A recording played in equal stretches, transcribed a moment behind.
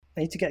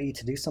I need to get you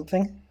to do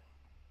something.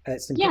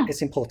 Yeah.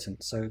 It's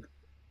important. So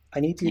I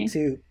need you Okay.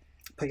 to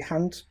put your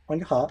hand on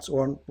your heart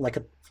or on like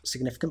a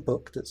significant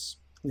book that's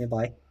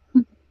nearby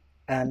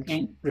and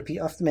Okay. repeat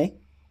after me.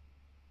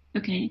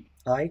 Okay.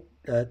 I,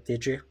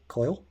 Deirdre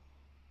Coyle,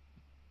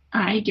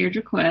 I,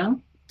 Deirdre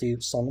Coyle, do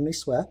solemnly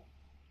swear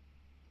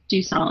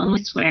do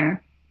solemnly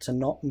swear to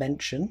not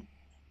mention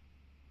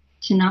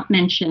to not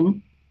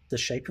mention the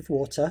shape of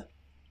water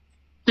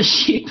the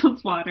shape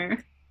of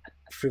water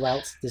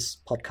throughout this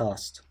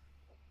podcast.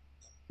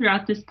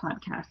 throughout this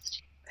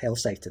podcast. Hail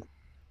Satan.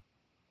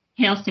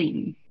 Hail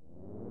Satan.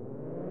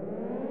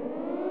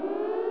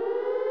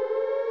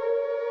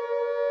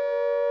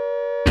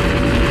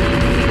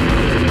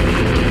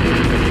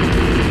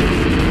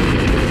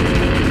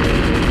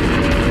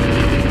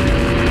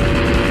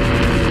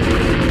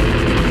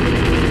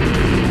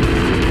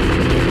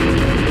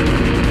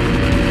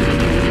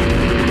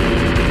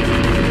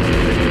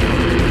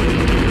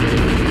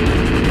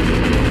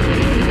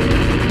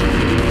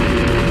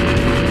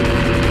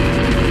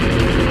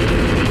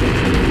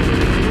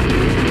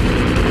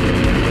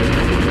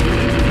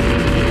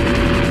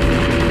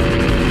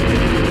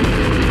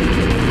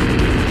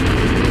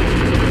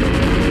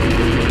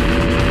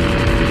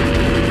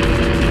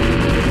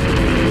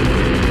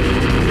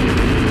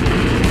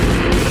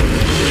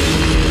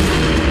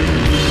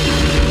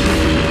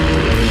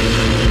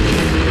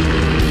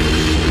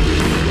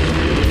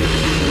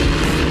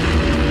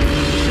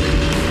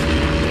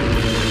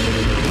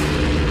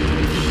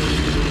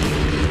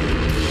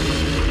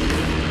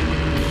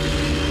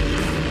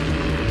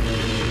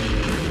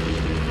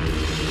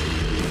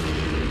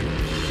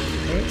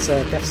 It's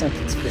a death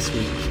sentence for this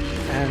week,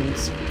 and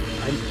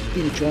I've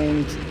been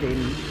joined in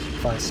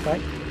via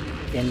Skype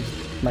in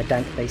my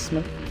dank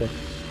basement, the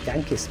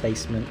dankest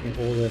basement in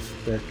all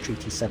of the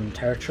Treaty 7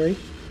 territory,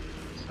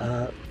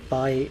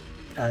 by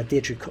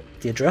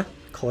Deirdre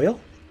Coyle.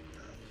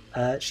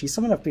 She's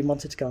someone I've been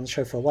wanting to get on the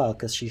show for a while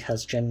because she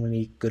has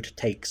genuinely good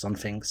takes on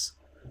things.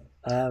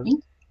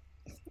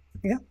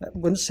 Yeah, I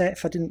wouldn't say it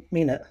if I didn't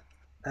mean it.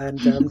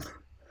 And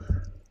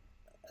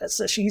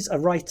so she's a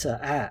writer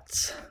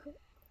at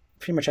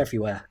pretty much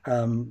everywhere.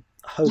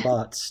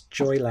 Hobart,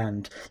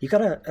 Joyland. You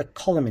got a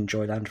column in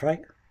Joyland,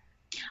 right?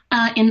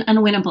 In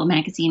Unwinnable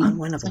magazine.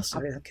 Unwinnable.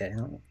 Sorry. Okay,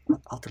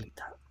 I'll delete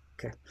that.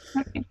 Okay.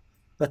 Okay.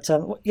 But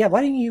yeah,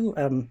 why don't you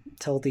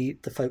tell the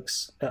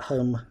folks at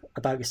home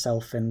about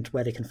yourself and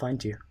where they can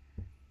find you?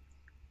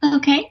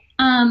 Okay.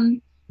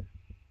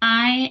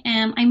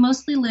 I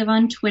mostly live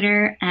on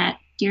Twitter at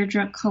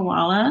Deirdre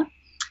Koala,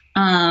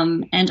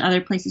 and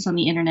other places on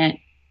the internet,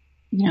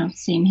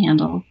 same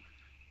handle.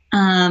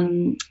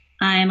 I'm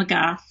a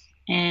goth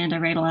and I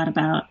write a lot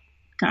about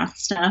goth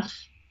stuff.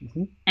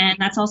 Mm-hmm. And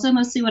that's also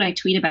mostly what I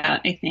tweet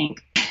about, I think.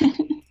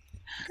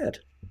 Good.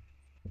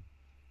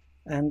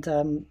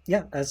 And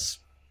yeah, as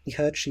you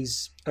heard,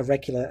 she's a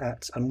regular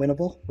at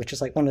Unwinnable, which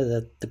is like one of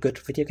the good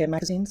video game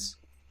magazines.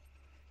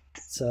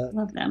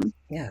 Love them.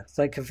 Yeah, it's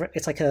like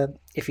a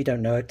if you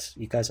don't know it,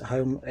 you guys at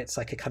home, it's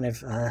like a kind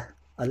of a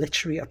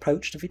literary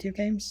approach to video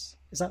games.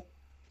 Is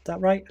that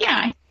right? Yeah,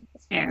 I think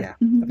that's fair. Yeah,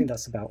 I Mm-hmm. think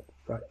that's about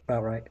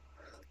right.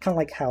 Kind of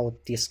like how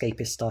The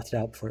Escapist started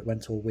out before it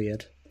went all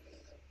weird.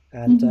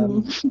 And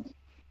Mm-hmm.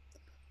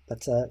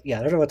 but yeah,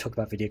 I don't want to talk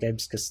about video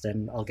games because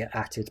then I'll get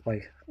atted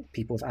by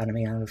people with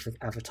anime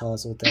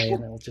avatars all day,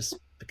 and it'll just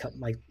become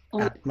my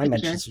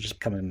mentions will just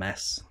become a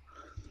mess.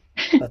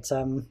 But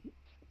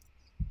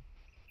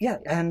yeah,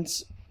 and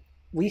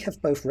we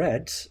have both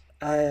read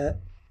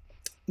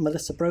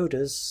Melissa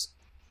Broder's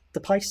The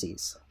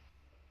Pisces,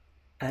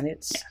 and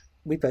Yeah.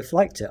 we both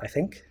liked it. I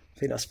think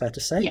that's fair to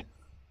say. Yeah.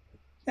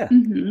 Yeah,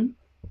 Mm-hmm.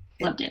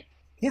 it, Loved it.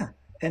 yeah,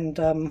 and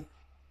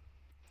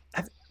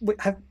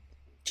have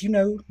do you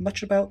know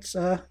much about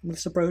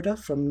Melissa Broder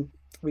from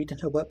reading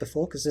her work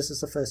before? Because this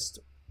is the first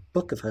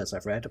book of hers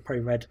I've read. I've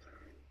probably read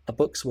a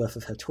book's worth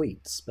of her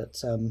tweets,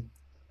 but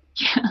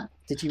Yeah.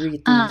 did you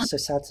read the Um, So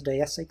Sad Today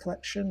essay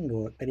collection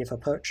or any of her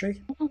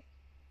poetry?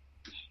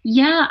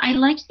 yeah, I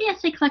liked the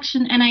essay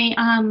collection and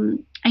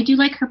I do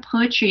like her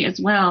poetry as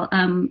well.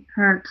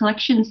 Her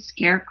collection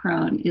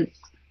Scarecrow is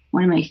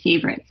one of my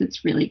favorites.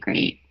 It's really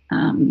great.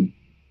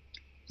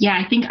 Yeah,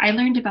 I think I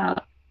learned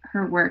about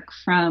her work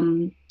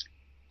from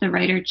the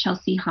writer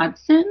Chelsea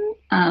Hodson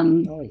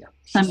Oh yeah,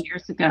 some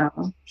years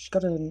ago. she's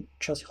got a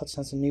Chelsea Hodgson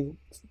has a new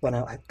one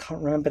out. I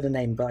can't remember the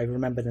name, but I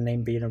remember the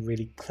name being a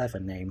really clever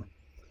name.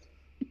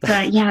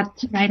 But yeah,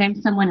 Tonight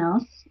I'm Someone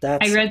Else. I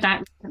That's read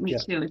that recently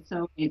yeah. too. It's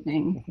so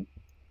amazing.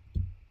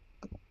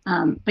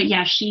 But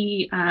yeah,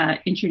 she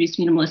introduced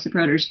me to Melissa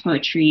Broder's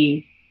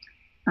poetry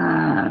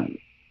uh,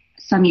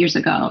 some years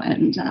ago,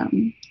 and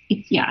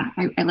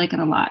I like it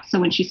a lot. So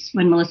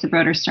when Melissa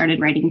Broder started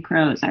writing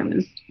prose, I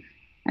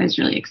was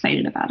really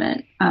excited about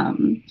it.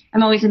 I'm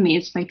always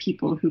amazed by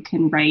people who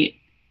can write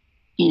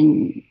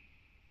in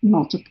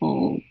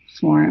multiple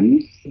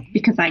forms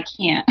because I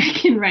can't. I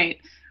can write.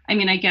 I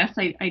mean, I guess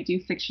I do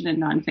fiction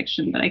and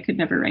nonfiction, but I could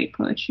never write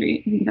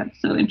poetry. I think that's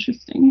so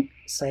interesting.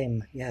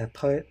 Same, yeah.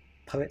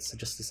 Poets are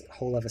just this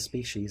whole other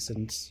species,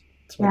 and it's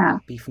like Yeah.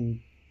 beef and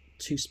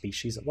two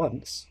species at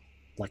once,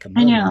 like a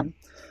I know. merman,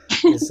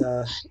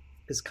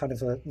 is kind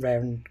of a rare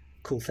and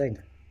cool thing.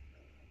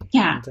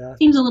 Yeah, And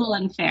seems a little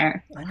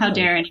unfair. I How know,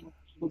 dare anyone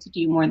be able to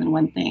do more than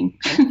one thing?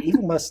 and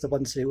even worse, the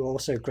ones who are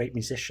also great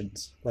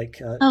musicians.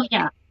 Like, Oh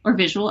yeah, or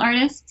visual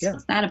artists. yeah,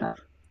 What's that about?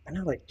 I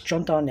know, like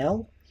John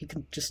Darnell, he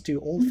can just do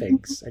all Mhm.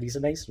 things, and he's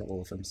amazing at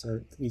all of them.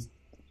 So he's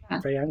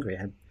Yeah, very angry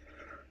at him.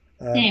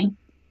 Uh, same.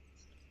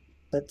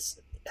 but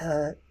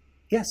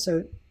yeah,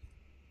 so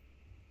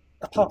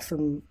apart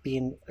from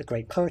being a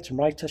great poet and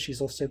writer,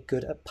 she's also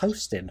good at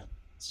posting.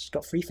 She's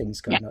got three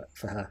things Yeah, going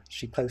for her.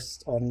 She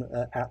posts on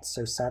at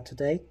So Sad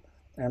Today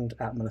and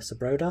at Melissa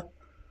Broder,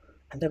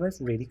 and they're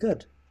both really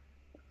good.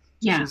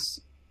 yeah.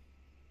 She's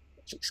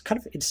she's kind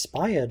of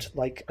inspired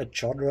like a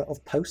genre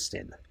of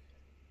posting.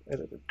 Uh,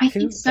 I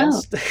think Who so.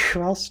 else?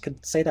 Who else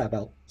could say that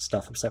about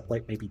stuff except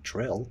like maybe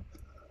drill?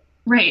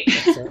 Right.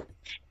 But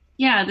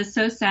Yeah, the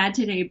So Sad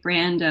Today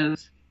brand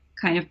of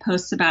kind of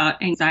posts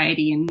about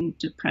anxiety and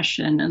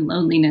depression and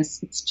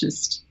loneliness.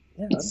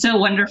 yeah, It's so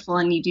wonderful.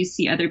 And you do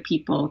see other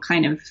people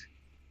kind of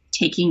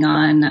taking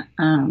on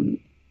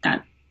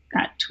that,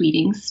 that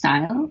tweeting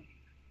style,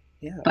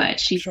 yeah, I'm but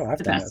she's sure I've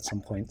the done it at best.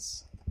 some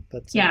points.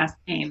 But Yeah,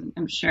 same,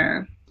 I'm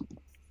sure.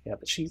 yeah,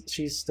 but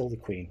she's still the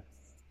queen,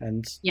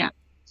 and Yeah.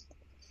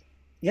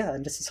 yeah,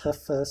 and this is her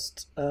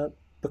first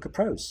book of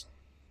prose,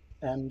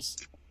 and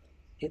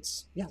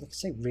it's yeah, like I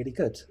say, really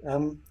good.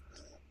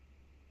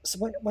 So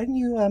why don't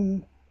you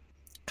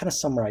kind of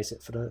summarize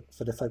it for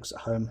the folks at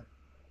home?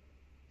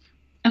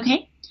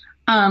 Okay.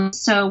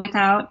 So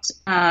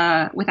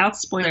without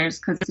spoilers,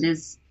 because it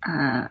is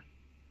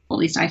well,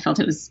 at least I felt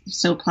it was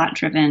so plot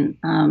driven.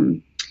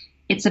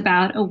 It's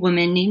about a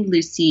woman named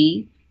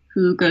Lucy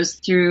who goes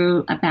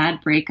through a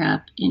bad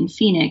breakup in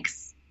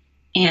Phoenix,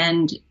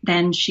 and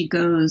then she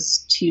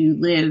goes to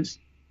live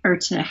or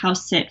to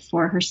house sit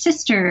for her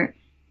sister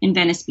in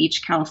Venice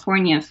Beach,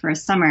 California, for a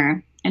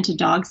summer, and to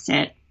dog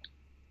sit.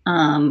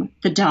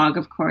 The dog,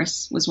 of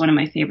course, was one of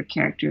my favorite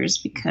characters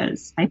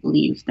because I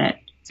believe that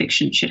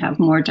fiction should have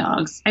more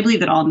dogs. I believe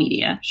that all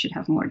media should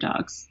have more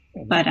dogs.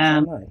 Oh, But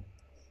damn right.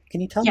 Can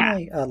you tell yeah,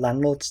 my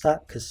landlords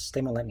that? Because they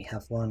might let me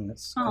have one.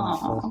 It's kind of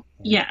oh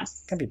yeah,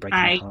 yes, can be breaking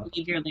my I heart.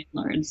 believe your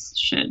landlords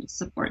should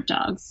support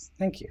dogs.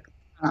 Thank you.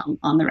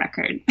 On the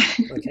record.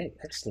 Okay,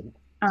 excellent.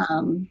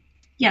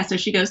 Yeah, so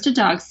she goes to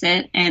dog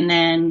sit, and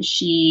then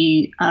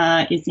she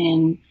is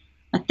in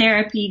a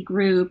therapy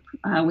group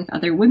with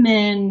other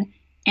women.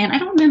 And I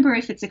don't remember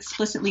if it's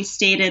explicitly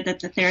stated that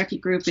the therapy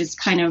group is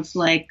kind of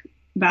like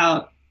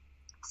about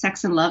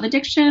sex and love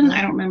addiction.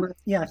 I don't remember if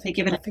Yeah, they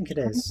give it I a think it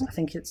is. I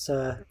think it's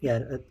yeah,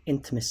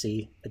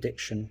 intimacy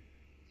addiction.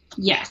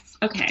 yes.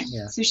 Okay.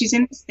 Yeah. So she's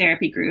in this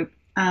therapy group,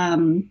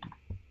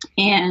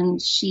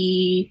 and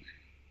she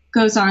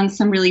goes on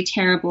some really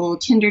terrible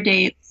Tinder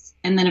dates,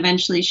 and then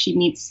eventually she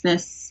meets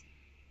this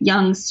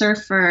young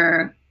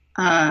surfer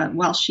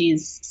while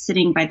she's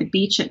sitting by the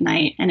beach at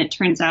night, and it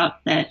turns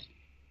out that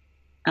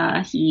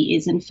he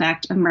is in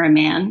fact a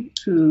merman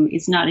who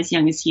is not as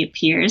young as he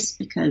appears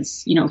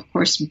because, you know, of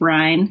course,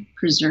 brine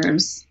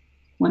preserves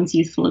one's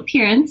youthful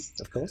appearance,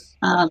 Of course.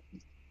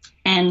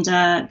 and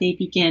they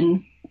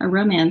begin a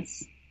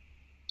romance.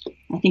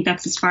 I think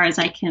that's as far as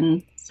I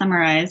can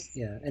summarize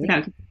Yeah.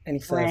 without Any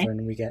giving away. further,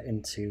 and we get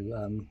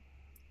into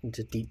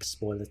deep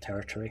spoiler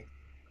territory.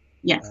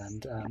 Yes.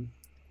 And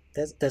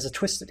there's a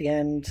twist at the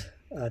end.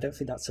 I don't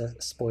think that's a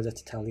spoiler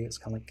to tell you. It's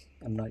kind of like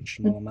M. Night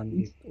Shyamalan.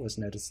 You always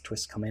know there's a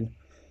twist come in.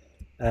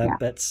 Yeah.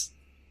 But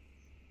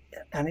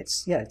and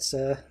it's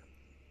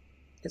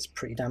it's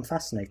pretty damn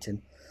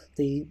fascinating.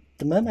 The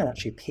merman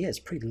actually appears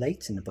pretty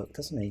late in the book,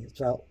 doesn't he? It's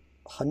about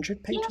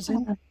 100 pages Yeah.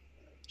 in.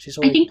 She's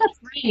I already think that's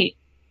right.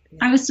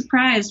 I was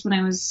surprised when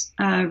I was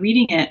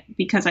reading it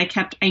because I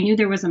knew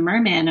there was a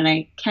merman and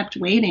I kept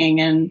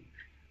waiting, and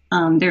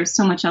there was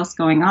so much else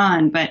going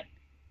on, but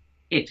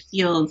it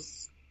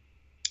feels,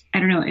 I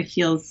don't know, it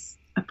feels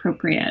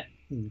appropriate.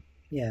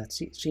 yeah.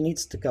 She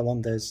needs to go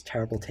on those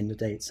terrible Tinder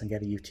dates and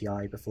get a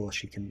UTI before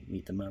she can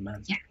meet the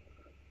merman. Yeah.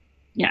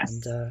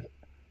 Yes. And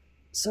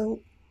so,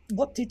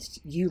 what did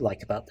you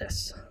like about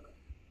this?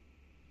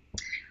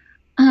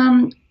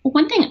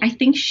 One thing, I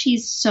think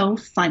she's so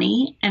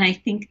funny, and I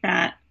think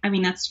that, I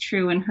mean, that's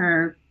true in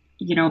her,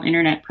 you know,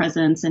 internet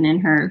presence and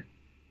in her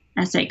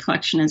essay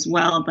collection as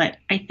well. But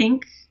I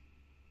think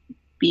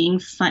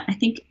I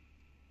think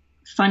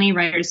funny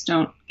writers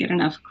don't get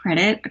enough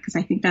credit because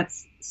I think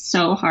that's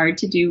so hard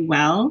to do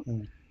well.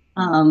 Mm.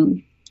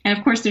 And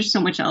of course, there's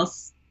so much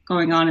else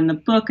going on in the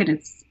book, and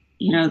it's,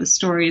 you know, the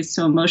story is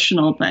so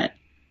emotional, but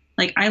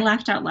like I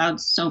laughed out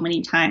loud so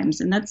many times,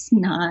 and that's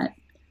not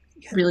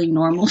really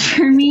normal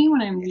for me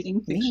when I'm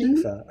reading Me fiction.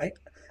 neither. I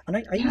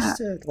Yeah. used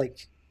to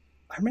like.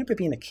 I remember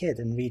being a kid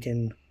and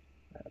reading.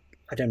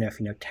 I don't know if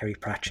you know Terry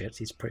Pratchett.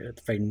 He's pretty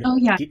very. Oh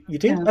yeah. You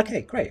do? Yeah.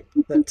 Okay, great.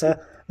 But I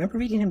remember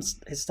reading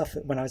his stuff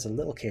when I was a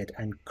little kid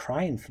and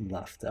crying from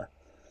laughter.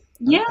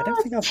 And Yeah. I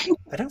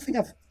don't think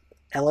I've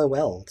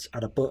LOL'd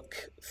at a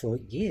book for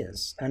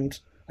years, and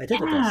I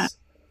did at Yeah. this.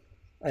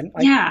 And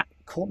I Yeah.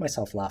 caught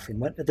myself laughing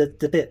when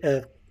the bit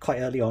quite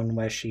early on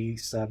where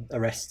she's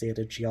arrested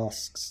and she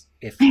asks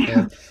if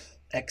her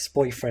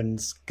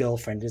ex-boyfriend's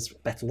girlfriend is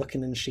better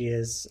looking than she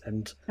is,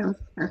 and That was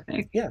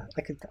perfect. yeah,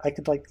 I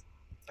could like,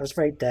 I was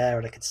very there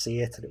and I could see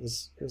it, and it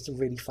was a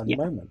really funny Yeah.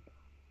 moment.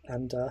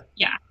 And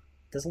Yeah.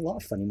 there's a lot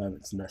of funny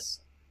moments in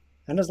this,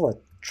 and there's a lot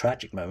of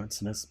tragic moments,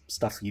 and there's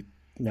stuff you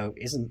know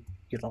isn't,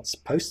 you're not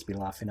supposed to be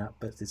laughing at,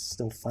 but it's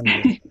still funny.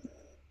 And,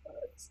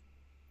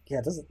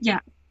 yeah, Yeah.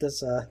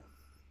 there's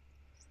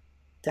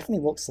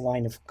definitely walks the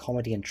line of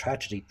comedy and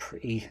tragedy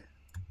pretty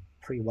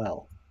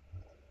well.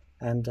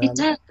 And It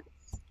does.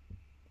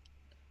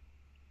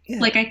 yeah,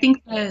 Like, I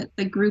think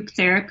the group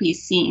therapy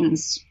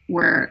scenes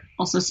were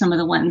also some of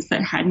the ones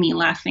that had me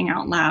laughing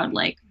out loud,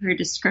 like her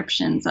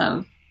descriptions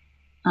of,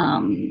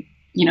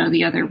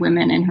 the other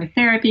women in her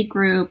therapy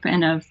group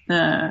and of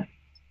the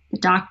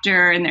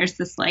doctor. And there's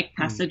this like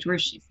passage where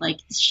she's like,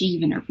 is she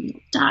even a real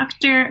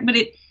doctor?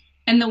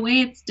 And the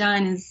way it's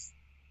done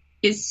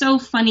is so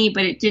funny,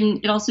 but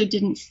it also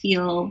didn't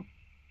feel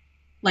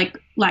like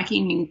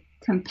lacking in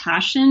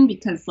compassion,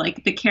 because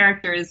like the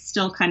character is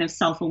still kind of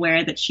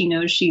self-aware that she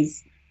knows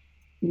she's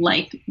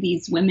like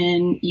these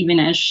women, even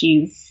as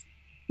she's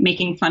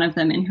making fun of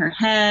them in her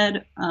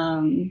head.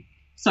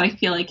 So I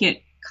feel like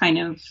it kind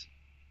of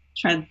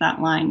treads that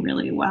line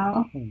really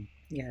well.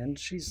 yeah, and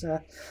she's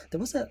there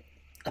was a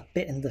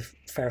bit in the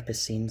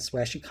therapist scenes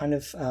where she kind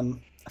of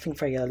I think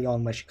very early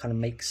on where she kind of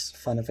makes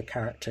fun of a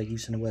character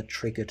using the word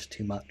triggered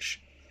too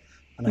much,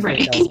 and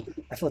Right.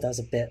 I thought that was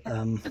a bit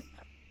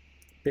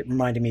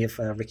reminding me of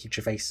Ricky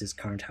Gervais's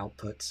current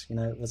output. You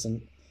know, it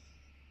wasn't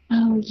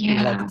Oh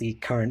yeah. like the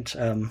current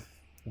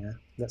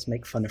let's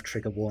make fun of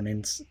trigger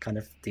warnings kind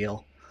of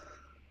deal.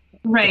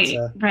 Right.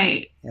 But,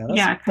 Right. yeah,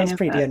 Yeah. that's Kind of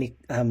pretty the a only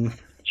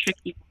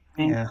tricky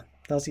thing. yeah,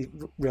 that was the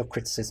real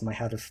criticism I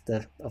had of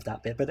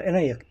that bit. But it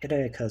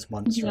only occurs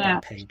once throughout Yeah.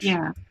 that page.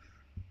 Yeah.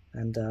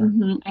 And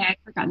I had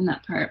forgotten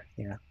that part.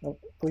 yeah, well,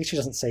 at least she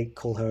doesn't say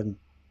call her an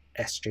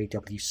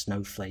SJW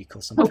snowflake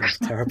or something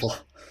Oh, terrible.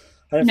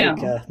 I don't no.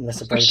 think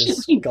Melissa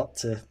Broder's got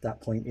to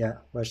that point yet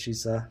where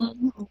she's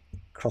Mhm.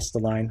 crossed the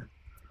line.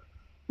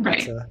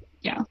 Right. But,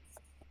 Yeah.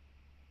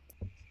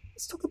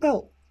 let's talk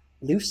about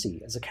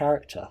Lucy as a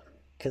character,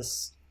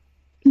 because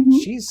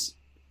Mhm. she's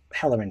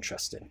hella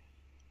interesting.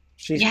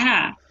 She's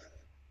Yeah.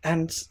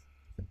 and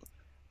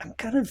I'm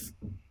kind of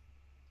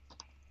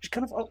she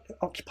kind of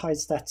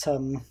occupies that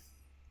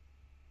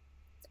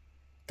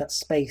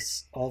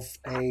space of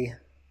a.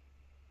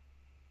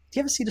 Do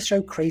you ever see the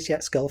show Crazy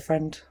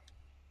Ex-Girlfriend?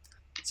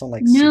 It's on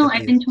like No, CW.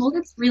 I've been told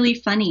it's really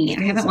funny. It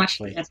I is, haven't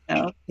watched actually. it yet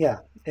though. Yeah,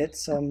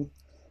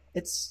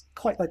 it's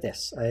quite like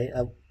this.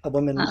 A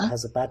woman Uh-huh.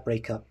 has a bad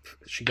breakup.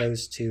 She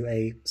goes to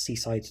a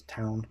seaside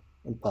town,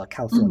 well,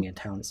 Californian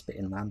town. It's a bit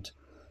inland,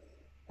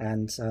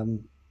 and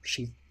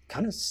she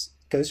kind of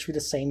goes through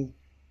the same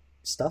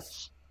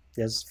stuff.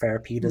 There's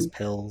therapy, there's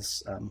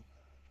pills.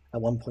 At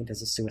one point,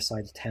 there's a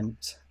suicide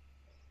attempt,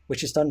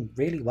 which is done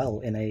really well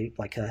in a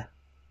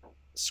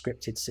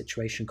scripted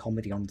situation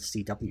comedy on the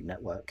CW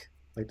network.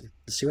 Like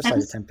the suicide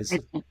That's attempt is,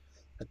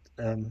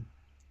 exciting.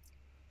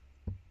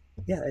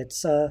 yeah,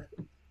 it's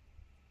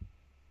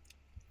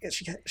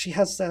she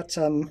has that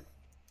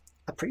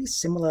a pretty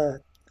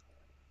similar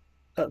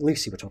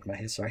Lucy we're talking about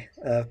here. Sorry,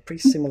 a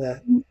pretty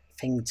similar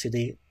thing to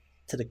the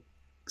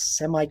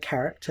semi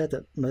character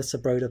that Melissa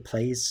Broder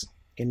plays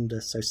in the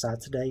So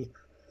Sad Today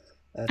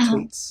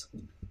tweets.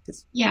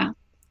 Yeah.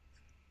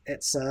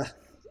 It's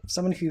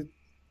someone who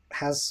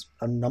has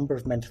a number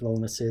of mental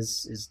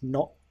illnesses, is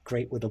not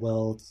great with the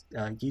world,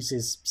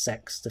 uses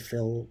sex to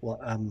fill what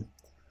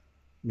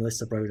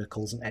Melissa Broder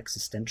calls an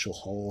existential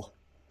hole.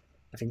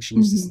 I think she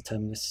uses the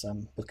term in this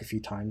book a few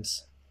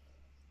times.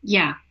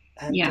 Yeah.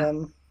 And Yeah.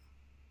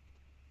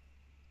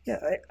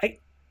 yeah, I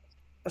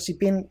obviously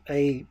being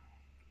a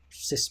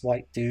cis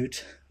white dude,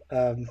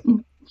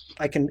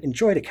 I can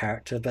enjoy the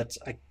character, but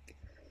I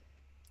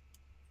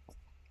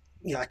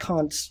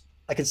can't.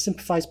 I can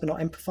sympathize but not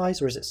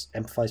empathize, or is it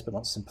empathize but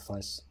not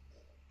sympathize?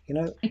 You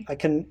know, I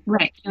can.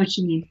 Right. I know what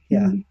you mean.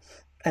 Yeah. Mhm.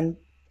 And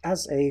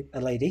as a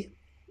lady,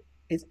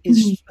 is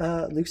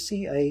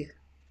Lucy a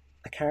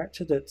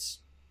character that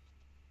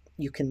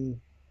you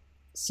can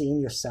see in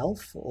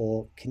yourself,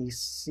 or can you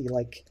see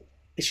like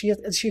is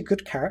she a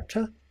good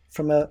character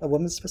from a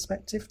woman's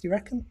perspective? Do you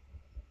reckon?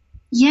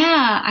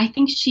 Yeah, I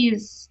think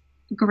she's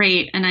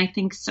great, and I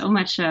think so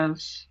much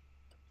of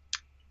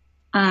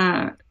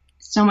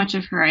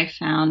her I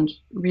found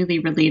really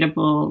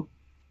relatable.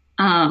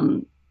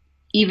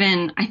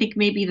 Even I think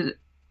maybe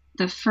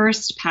the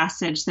first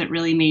passage that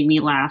really made me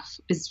laugh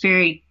is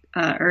very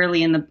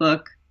early in the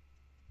book.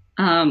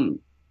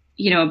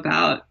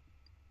 About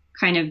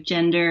kind of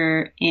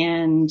gender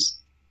and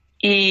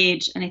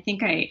age, and I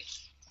think I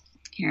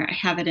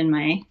have it in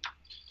my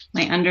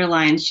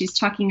underlines. She's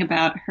talking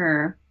about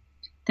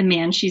the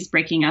man she's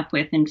breaking up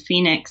with in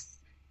Phoenix,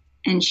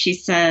 and she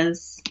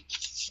says,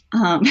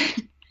 here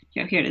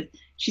it is.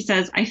 She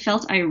says, "I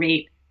felt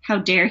irate. How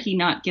dare he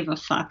not give a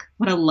fuck?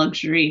 What a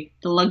luxury.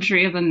 The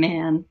luxury of a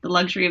man. The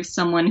luxury of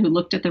someone who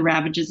looked at the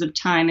ravages of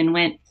time and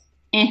went,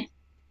 eh."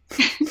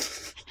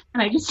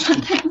 And I just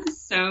thought that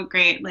was so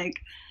great. Like,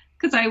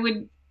 because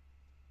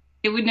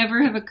it would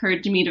never have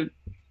occurred to me to,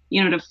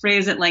 to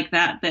phrase it like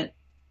that, that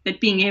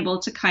being able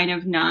to kind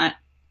of not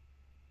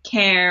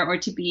care or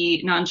to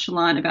be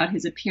nonchalant about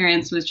his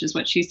appearance, which is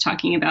what she's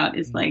talking about,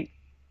 is like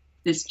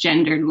this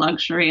gendered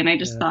luxury. And I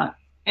just thought,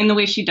 and the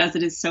way she does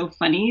it is so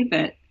funny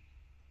that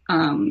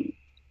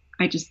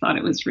I just thought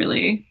it was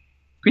really,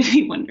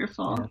 really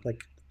wonderful. Yeah,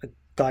 like a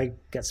guy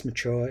gets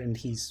mature and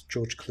he's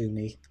George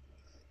Clooney.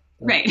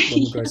 Right.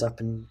 Woman grows up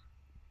and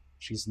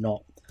she's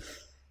not.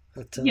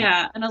 But,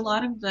 yeah, and a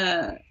lot of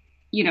the,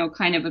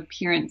 kind of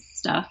appearance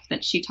stuff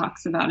that she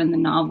talks about in the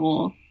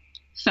novel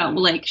felt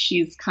like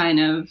she's kind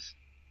of,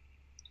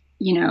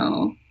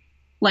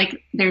 like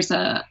there's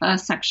a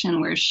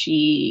section where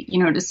she,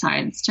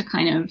 decides to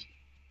kind of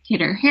get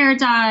her hair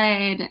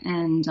dyed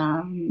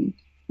and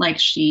like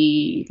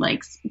she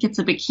like gets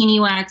a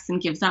bikini wax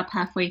and gives up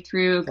halfway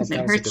through because it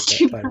hurts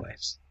too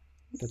much.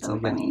 That's so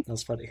funny. Yeah, that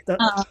was funny.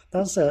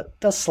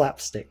 That's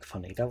slapstick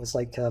funny. That was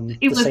like the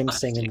same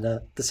thing in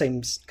the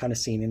same kind of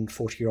scene in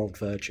 40-Year-Old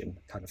Virgin,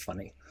 kind of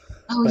funny.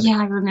 Oh but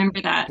I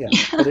remember that. Yeah,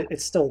 but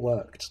it still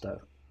worked though.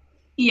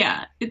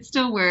 Yeah, it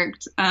still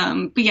worked.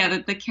 But yeah,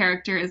 the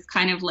character is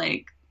kind of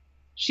like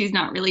she's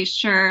not really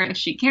sure if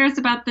she cares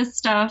about this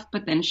stuff,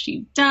 but then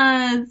she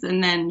does,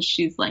 and then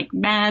she's like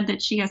mad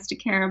that she has to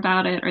care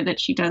about it or that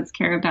she does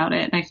care about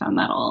it. And I found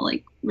that all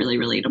like really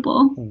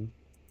relatable.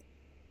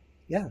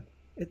 Yeah.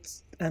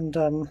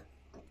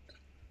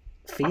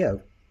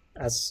 Theo,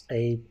 as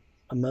a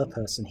mer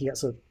person, he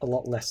has a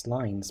lot less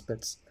lines,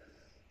 but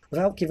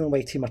without giving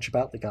away too much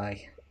about the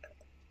guy,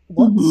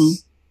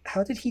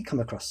 how did he come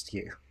across to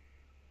you?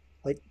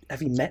 Like,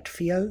 have you met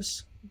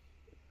Theos?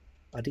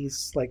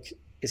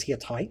 Is he a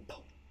type?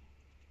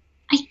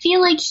 I feel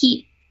like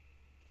he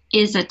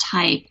is a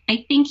type.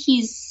 I think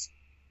he's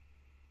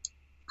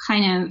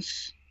kind of,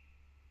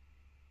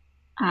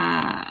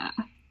 I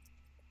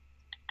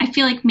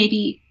feel like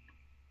maybe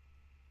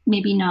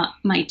not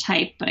my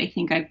type, but I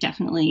think I've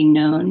definitely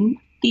known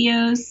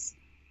Theos.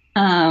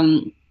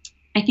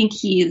 I think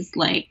he's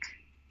like,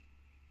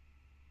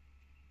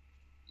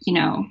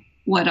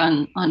 what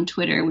on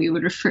Twitter we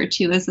would refer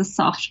to as a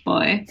soft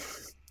boy,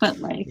 but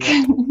like,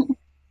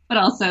 but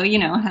also,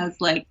 has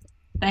like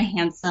the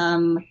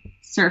handsome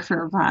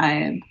surfer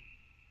vibe.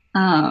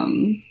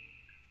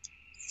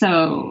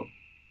 So,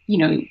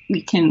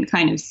 we can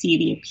kind of see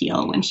the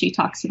appeal when she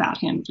talks about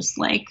him just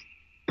like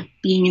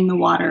being in the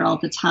water all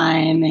the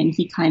time, and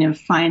he kind of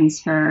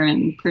finds her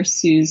and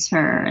pursues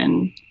her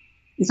and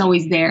is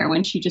always there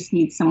when she just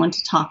needs someone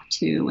to talk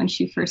to when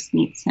she first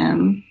meets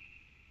him.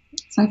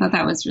 So I thought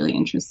that was really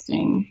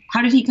interesting.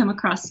 How did he come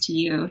across to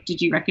you?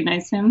 Did you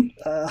recognize him?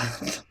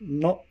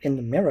 Not in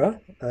the mirror,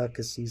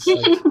 because he's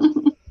like...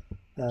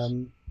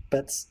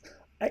 but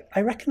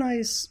I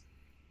recognize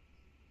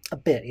a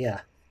bit,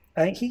 yeah.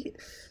 He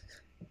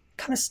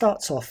kind of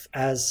starts off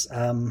as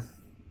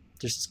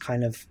just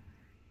kind of,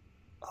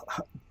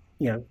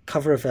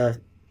 cover of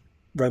a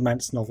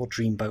romance novel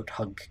dreamboat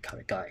hug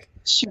kind of guy.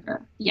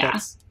 Sure, yeah.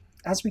 But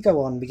as we go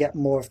on, we get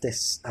more of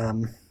this...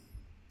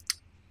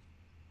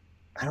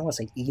 I don't want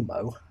to say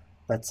emo,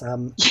 but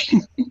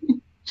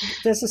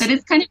there's this... That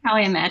is kind of how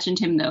I imagined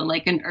him, though,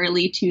 like an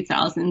early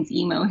 2000s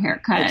emo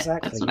haircut.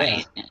 Exactly, that's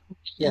what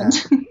yeah.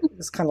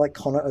 It's kind of like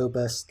Conor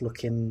Oberst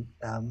looking,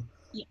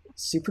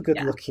 super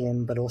good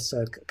looking, but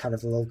also kind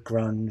of a little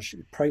grunge.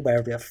 Probably wear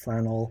a bit of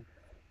flannel.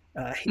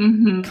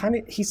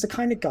 He's the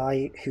kind of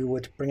guy who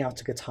would bring out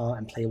a guitar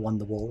and play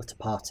Wonderwall at a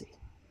party.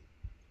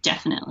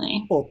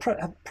 Definitely. Or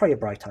probably a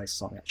Bright Eyes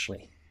song,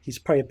 actually. He's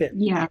probably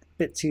a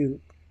bit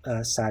too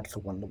sad for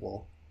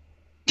Wonderwall.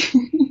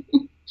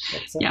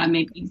 Yeah,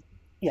 maybe.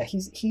 Yeah,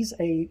 he's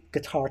a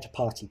guitar at a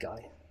party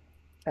guy,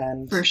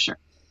 and for sure,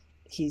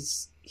 he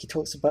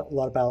talks a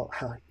lot about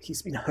how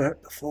he's been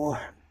hurt before.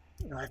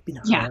 I've been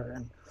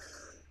hurt,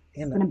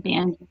 and been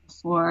abandoned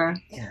before.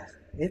 Yeah,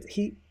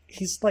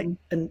 he's like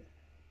an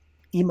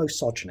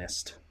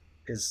emosogynist.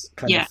 Is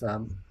kind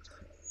of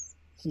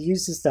he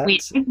uses that.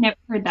 Wait, I've never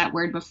heard that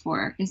word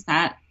before. Is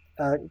that?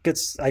 Good.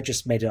 I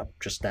just made it up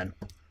just then.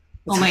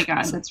 Oh my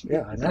god, that's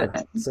really I know.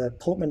 It's a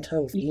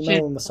portmanteau of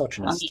emo and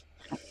misogynist.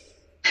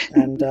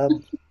 And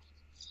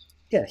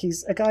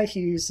he's a guy who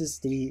uses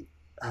the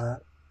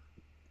kind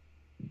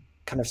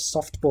of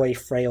soft boy,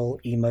 frail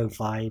emo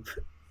vibe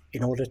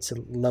in order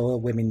to lower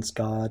women's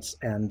guards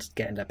and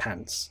get in their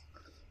pants.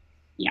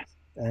 Yeah.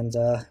 And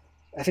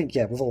I think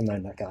we've all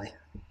known that guy.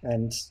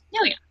 And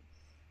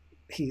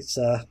he's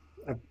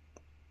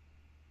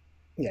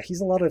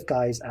he's a lot of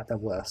guys at their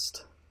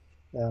worst.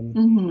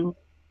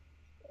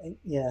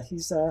 Yeah,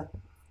 he's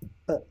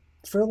but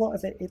for a lot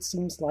of it, it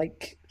seems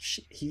like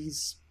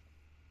he's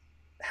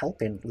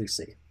helping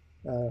Lucy,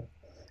 or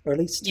at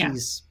least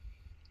he's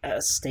at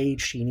a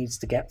stage she needs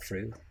to get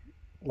through,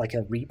 like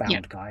a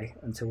rebound guy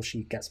until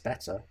she gets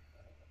better.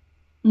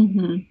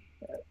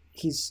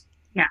 He's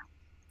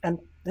and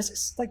this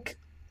is like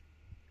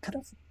kind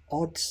of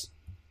odd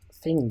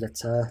thing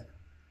that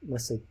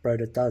Melissa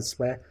Broder does,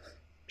 where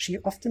she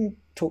often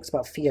talks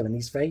about Theo in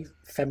these very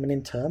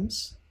feminine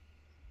terms.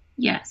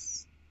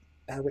 Yes.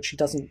 which she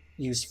doesn't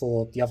use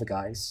for the other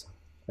guys,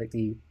 like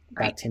the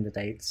bad Right. Tinder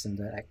dates and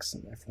the ex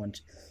and everyone.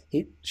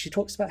 She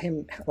talks about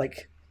him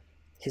like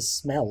his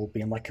smell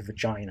being like a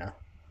vagina,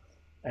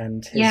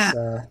 and Yeah.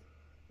 his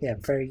yeah,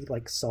 very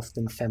like soft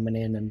and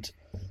feminine. And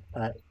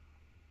uh,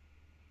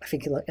 I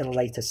think in a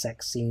later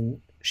sex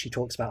scene, she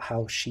talks about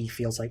how she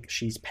feels like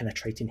she's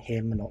penetrating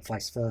him and not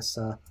vice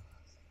versa.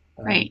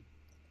 Um, Right.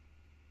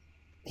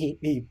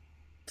 he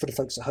for the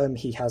folks at home,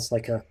 he has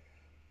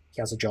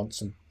a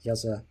Johnson, he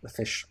has a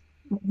fish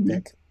Hmm.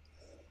 dick.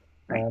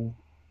 Right. Um,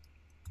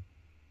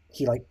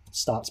 he like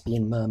starts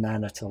being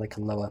merman at like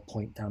a lower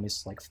point down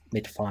his like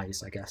mid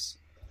thighs, I guess.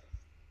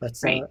 But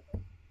Right.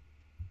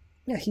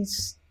 yeah,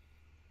 he's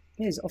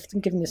often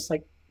given this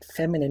like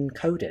feminine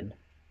coding.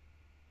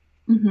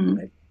 Hmm.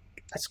 I,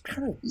 I was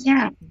kind of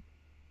Yeah.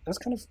 I was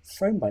kind of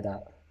thrown by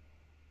that.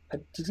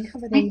 Did you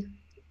have I,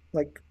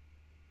 like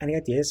any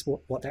ideas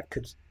what that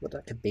could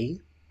be?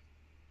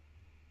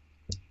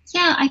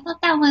 yeah. I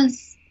thought that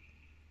was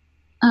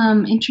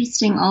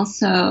interesting.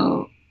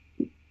 Also,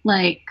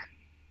 like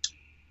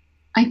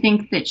I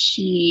think that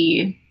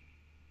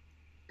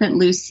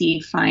Lucy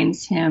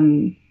finds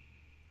him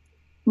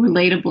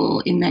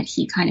relatable in that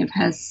he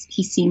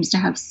seems to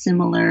have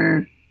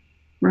similar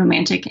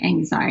romantic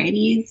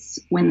anxieties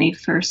when they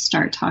first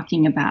start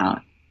talking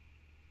about,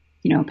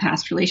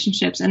 past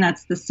relationships. And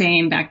that's the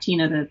same back to,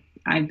 the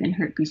I've been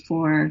hurt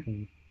before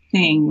Hmm.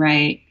 thing,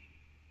 right?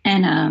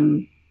 And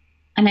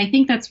and I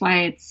think that's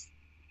why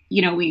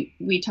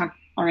we talked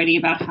already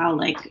about how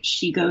like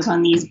she goes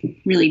on these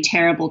really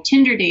terrible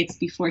Tinder dates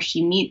before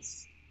she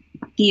meets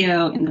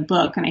Theo in the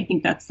book. And I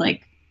think that's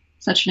like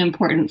such an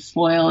important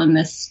foil in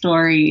this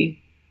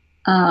story.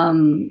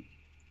 Um,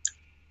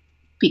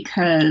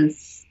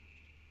 because,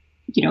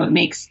 it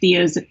makes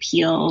Theo's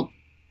appeal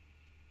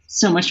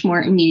so much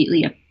more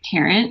immediately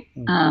apparent,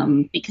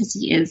 Hmm. because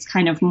he is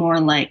kind of more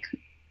like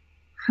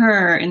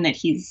her in that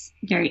he's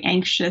very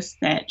anxious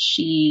that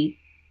she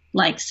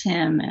likes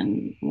him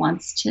and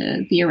wants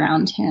to be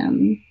around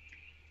him.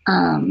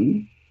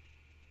 Um,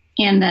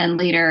 and then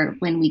later,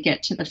 when we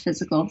get to the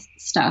physical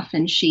stuff,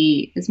 and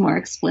she is more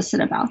explicit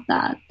about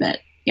that,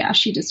 yeah,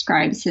 she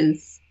describes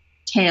his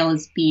tail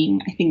as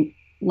being, I think,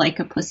 like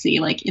a pussy,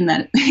 like in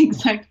that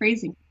exact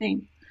phrasing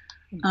thing.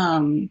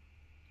 Um,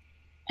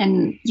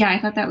 and yeah, I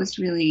thought that was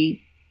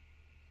really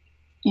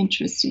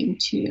interesting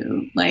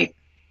too. Like,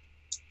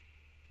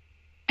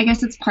 I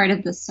guess it's part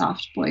of the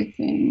soft boy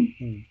thing,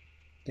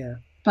 Hmm. Yeah.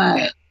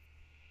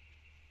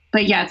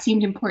 but yeah, it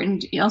seemed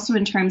important also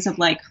in terms of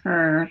like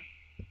her,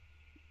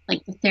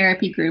 like the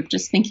therapy group,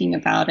 just thinking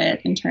about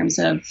it in terms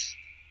of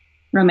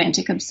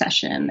romantic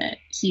obsession, that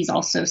he's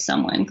also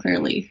someone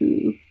clearly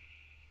who,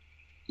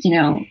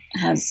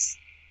 has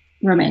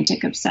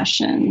romantic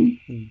obsession.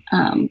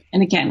 Hmm.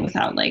 And again,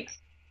 without like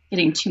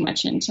getting too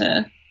much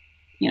into,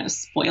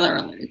 spoiler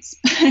alerts.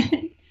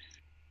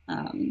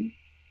 um,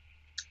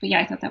 but yeah,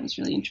 I thought that was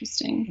really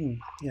interesting.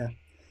 Hmm. Yeah.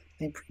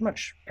 I mean, pretty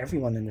much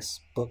everyone in this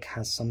book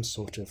has some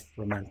sort of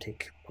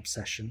romantic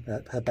obsession.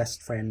 Her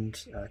best friend,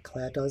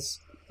 Claire, does.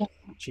 Yeah.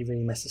 She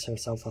really messes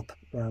herself up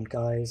around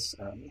guys.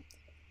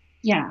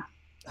 Yeah.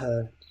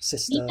 Her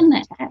sister. Even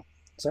the ex,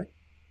 Sorry?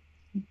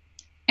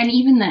 and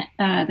even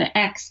the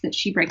ex that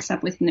she breaks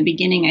up with in the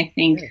beginning, I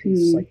think, Yeah,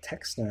 he's who, like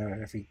texting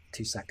her every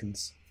 2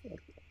 seconds.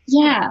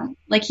 yeah,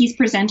 like he's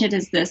presented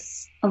as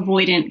this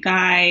avoidant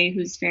guy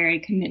who's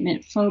very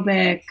commitment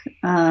phobic.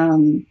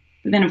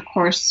 But then, of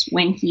course,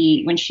 when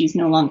she's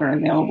no longer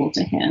available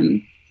to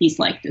him, he's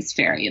like this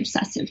very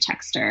obsessive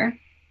texter.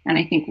 And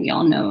I think we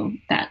all know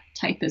that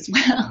type as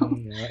well.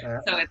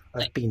 Yeah, So it's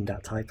I've like, been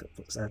that type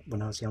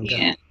when I was younger.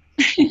 yeah,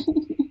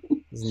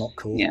 It's not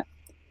cool. yeah,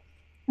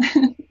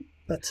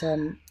 But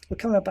we're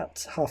coming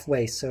about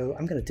halfway, so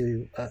I'm going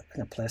to I'm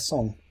going to play a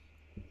song.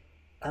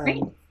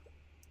 great. Um,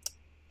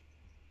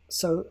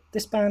 so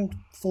this band,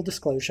 full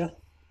disclosure,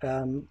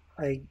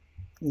 I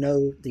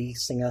know the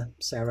singer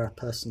Sarah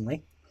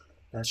personally.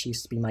 She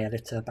used to be my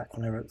editor back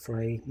when I wrote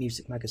for a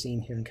music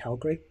magazine here in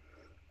Calgary.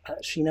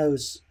 She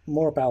knows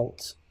more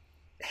about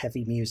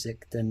heavy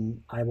music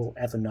than I will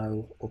ever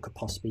know or could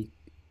possibly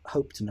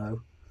hope to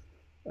know.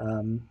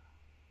 Um,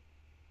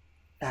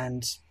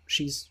 and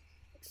she's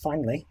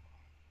finally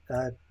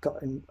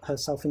gotten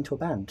herself into a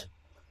band.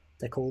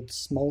 They're called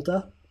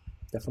Smolder.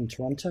 They're from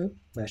Toronto,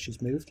 where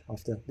she's moved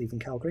after leaving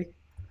Calgary.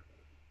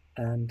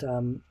 And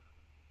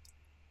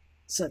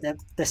so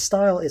their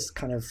style is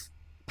kind of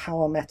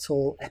power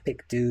metal,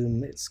 epic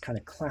doom. It's kind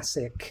of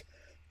classic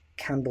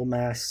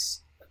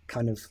Candlemass,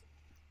 kind of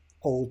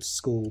old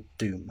school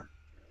doom,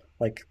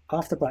 like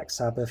after Black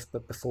Sabbath,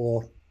 but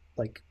before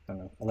like I don't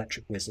know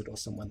Electric Wizard or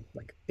someone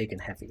like big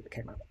and heavy that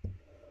came out.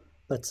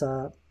 But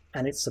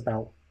and it's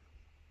about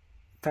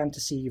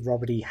fantasy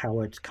Robert E.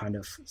 Howard kind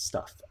of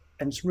stuff,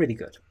 and it's really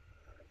good.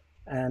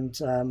 And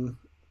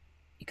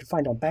you can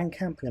find it on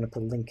Bandcamp. I'm going to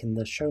put a link in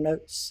the show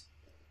notes.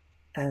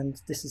 And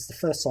this is the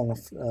first song of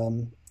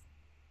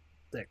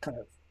the kind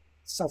of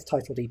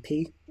self-titled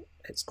EP.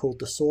 It's called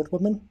The Sword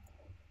Woman,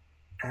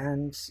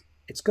 and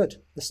it's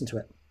good. Listen to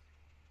it.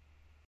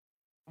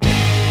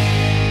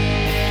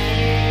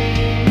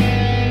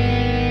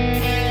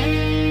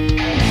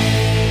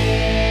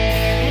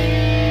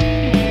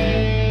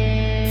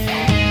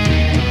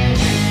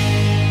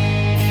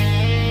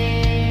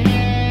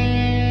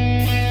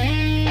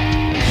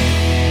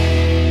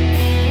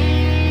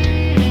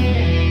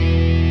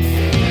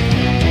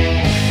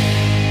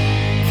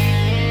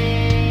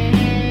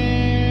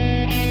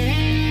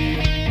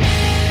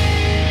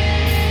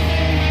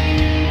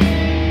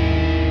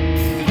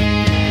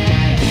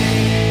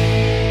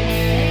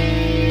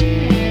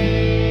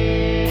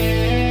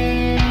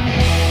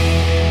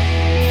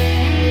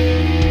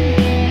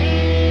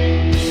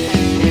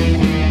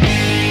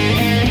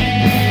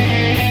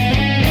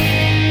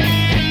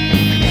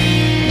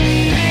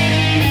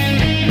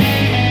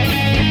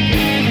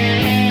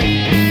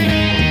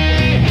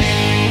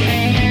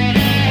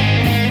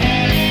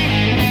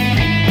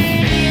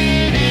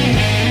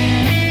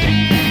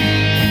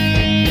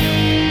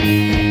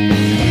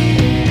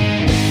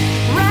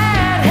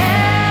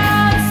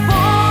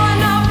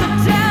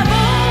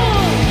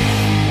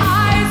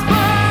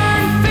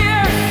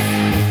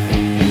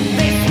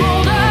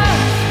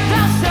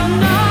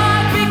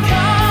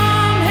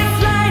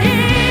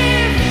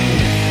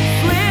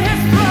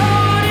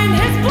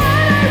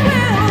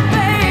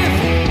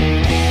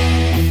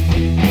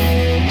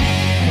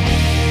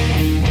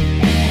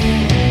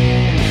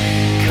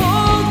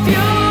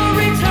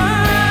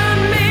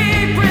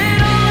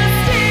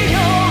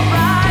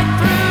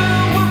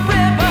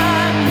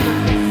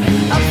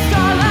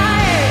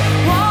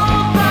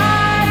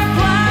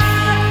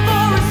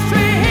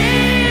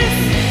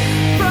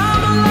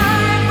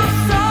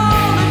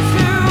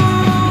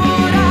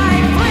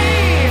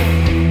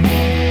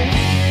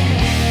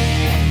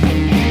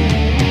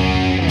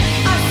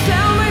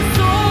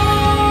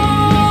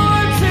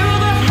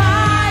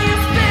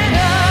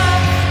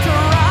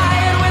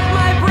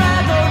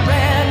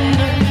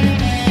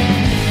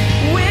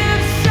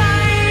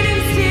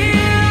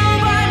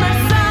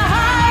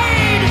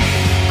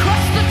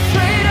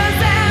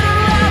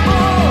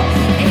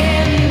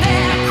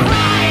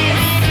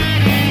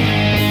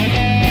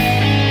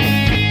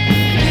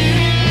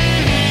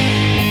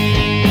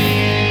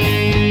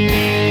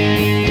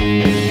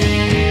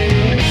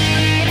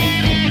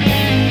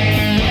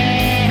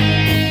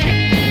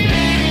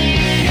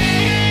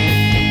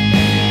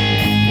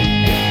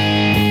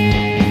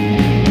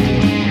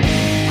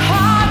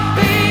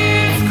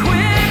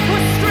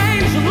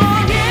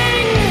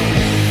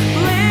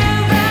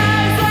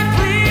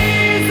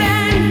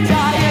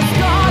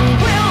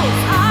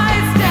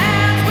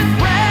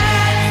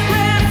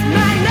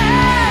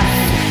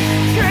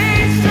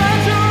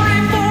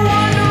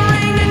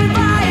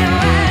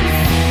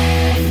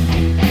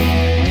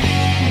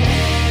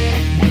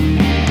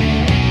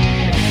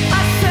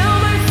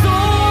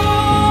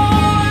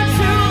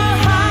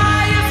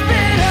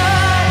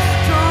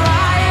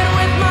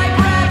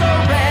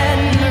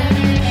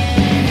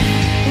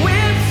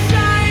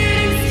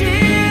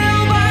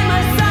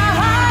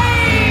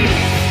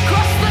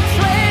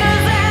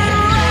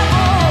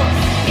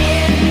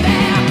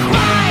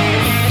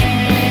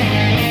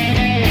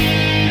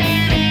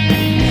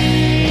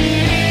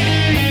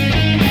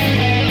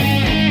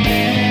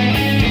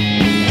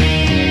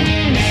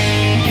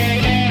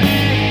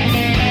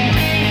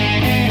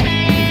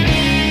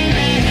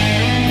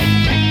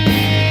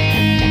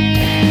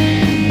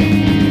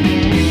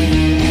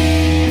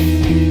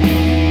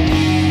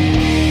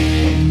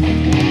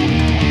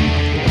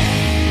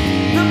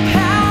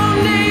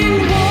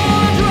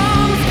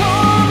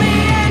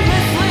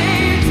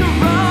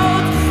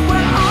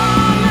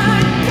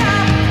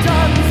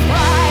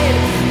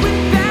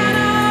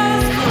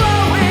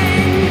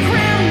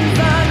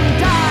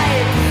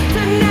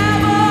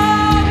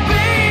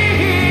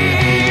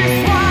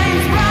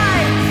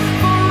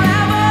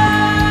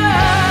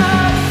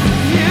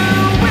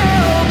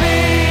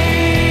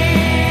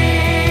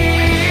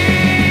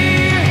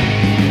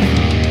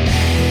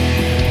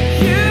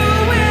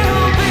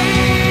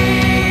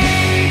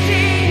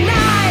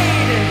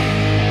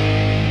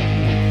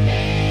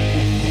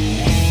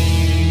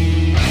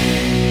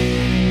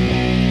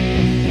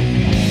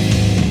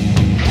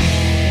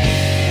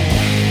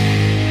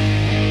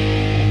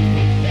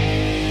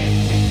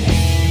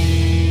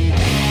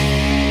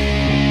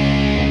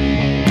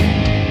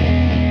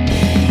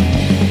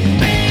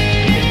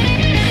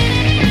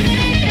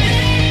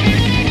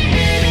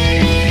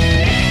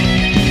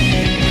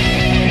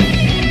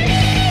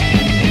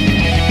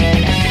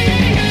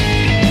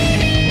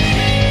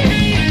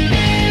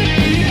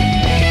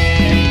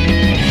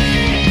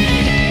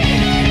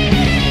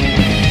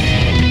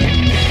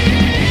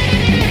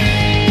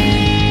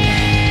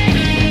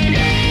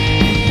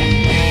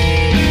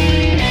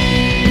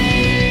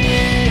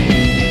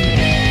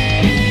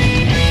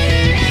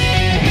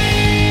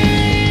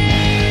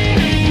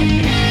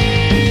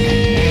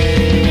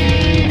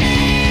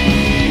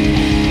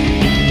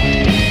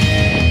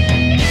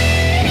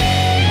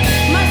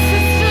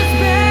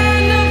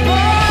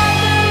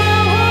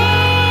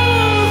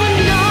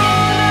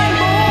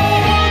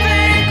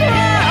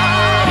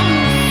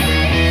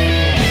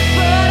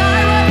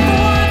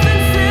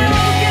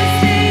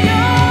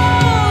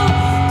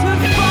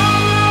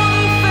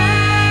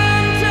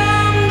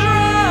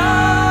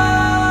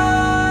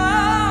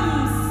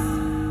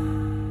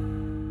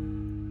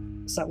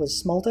 was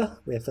Smolder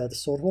with The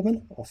Sword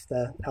Woman off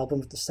their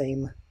album of the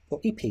same, or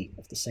EP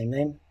of the same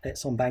name.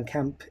 It's on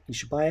Bandcamp. You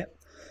should buy it.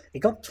 It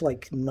got to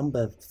like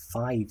number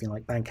 5 in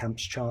like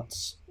Bandcamp's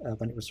charts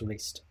when it was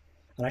released.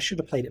 And I should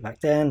have played it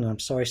back then. I'm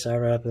sorry,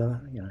 Sarah, but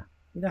you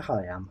know how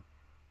I am.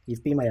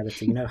 You've been my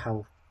editor. You know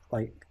how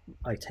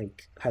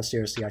how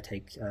seriously I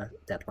take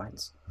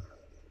deadlines.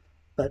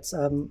 But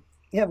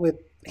yeah, we're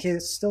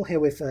still here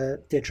with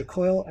Deirdre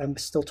Coyle, and we're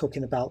still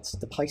talking about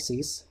the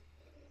Pisces.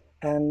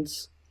 And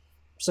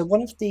so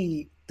one of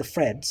the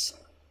threads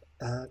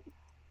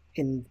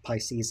in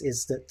Pisces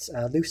is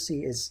that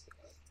Lucy is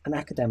an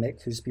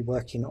academic who's been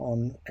working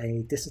on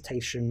a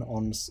dissertation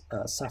on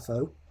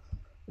Sappho,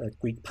 a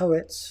Greek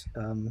poet.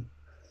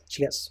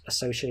 She gets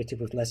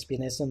associated with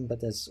lesbianism, but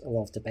there's a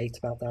lot of debate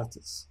about that.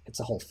 It's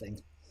a whole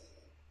thing.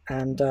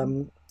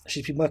 And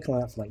she's been working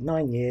on that for like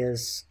 9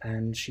 years,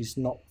 and she's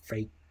not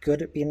very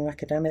good at being an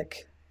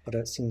academic, but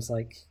it seems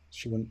like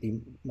she wouldn't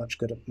be much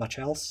good at much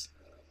else.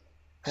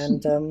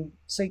 And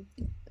so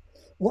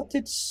what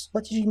did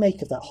you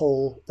make of that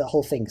whole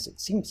thing? Because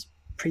it seems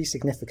pretty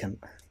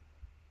significant.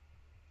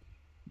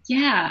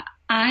 Yeah,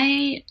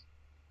 I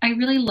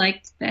really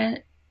liked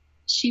that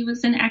she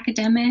was an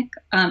academic.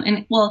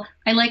 And well,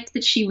 I liked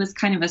that she was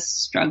kind of a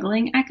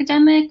struggling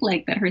academic,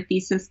 like that her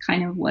thesis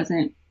kind of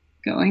wasn't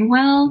going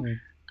well.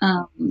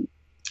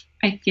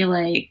 I feel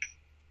like,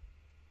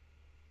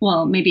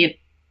 well,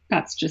 maybe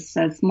that's just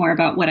says more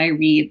about what I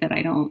read, that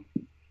I don't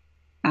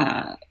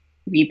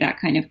read that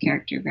kind of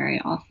character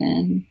very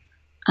often.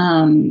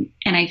 And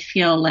I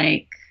feel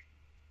like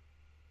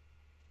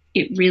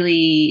it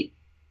really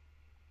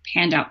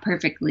panned out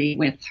perfectly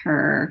with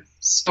her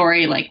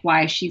story, like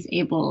why she's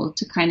able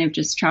to kind of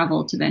just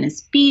travel to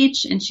Venice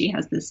Beach, and she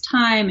has this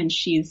time, and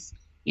she's,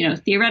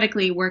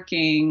 theoretically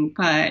working,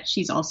 but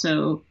she's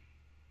also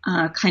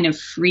kind of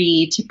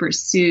free to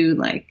pursue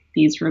like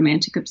these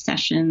romantic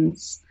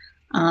obsessions.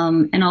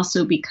 And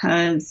also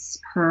because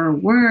her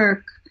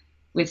work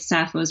with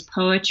Sappho's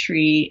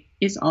poetry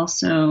is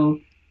also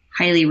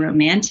highly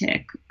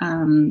romantic.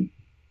 And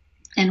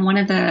one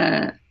of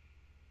the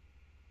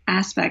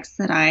aspects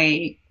that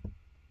I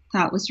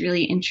thought was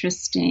really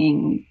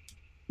interesting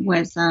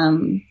was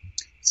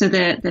so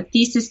the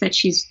thesis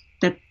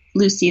that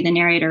Lucy, the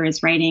narrator,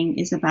 is writing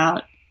is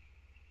about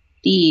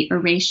the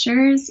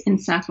erasures in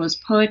Sappho's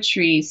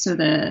poetry, so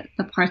the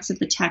parts of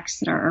the text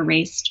that are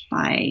erased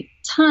by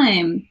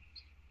time,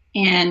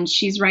 and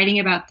she's writing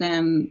about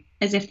them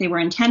as if they were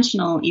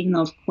intentional, even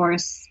though of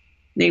course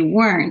they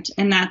weren't.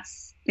 And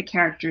that's the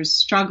character's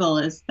struggle,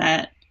 is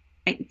that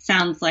it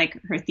sounds like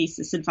her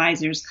thesis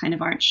advisors kind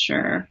of aren't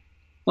sure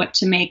what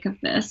to make of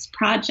this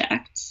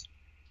project.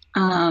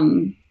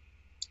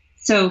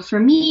 So for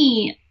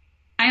me,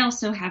 I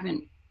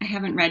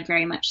haven't read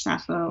very much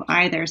Sappho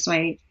either, so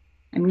I'm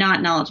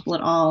not knowledgeable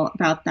at all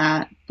about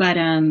that. But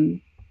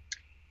in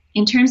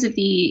terms of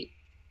the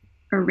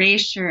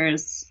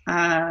erasures,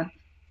 I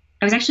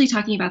was actually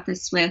talking about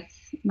this with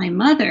my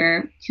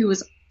mother, who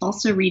was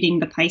also reading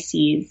the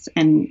Pisces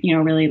and,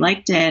 really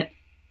liked it.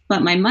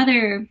 But my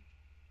mother,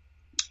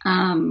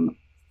 when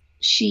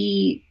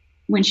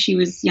she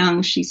was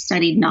young, she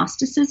studied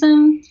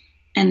Gnosticism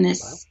and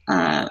this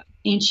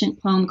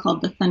ancient poem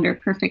called The Thunder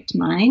Perfect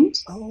Mind.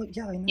 Oh,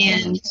 yeah, I know.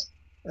 And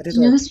do you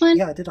know this one?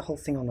 Yeah, I did a whole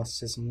thing on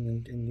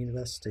Gnosticism in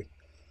university.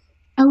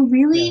 Oh,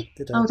 really?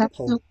 Yeah, that's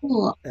so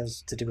cool.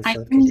 As to do with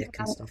Philip K. Dick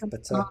and stuff.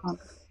 But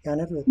yeah, I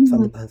never read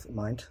Thunder Perfect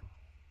Mind.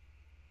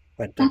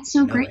 That's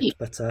so great. It,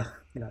 but I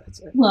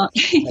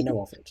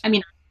know of it. I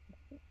mean,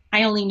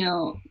 I only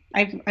know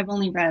I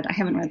haven't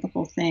read the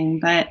whole thing,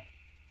 but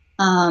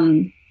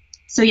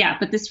so yeah.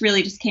 But this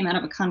really just came out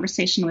of a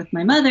conversation with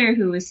my mother,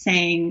 who was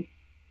saying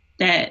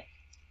that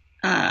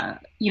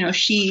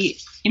she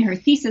in her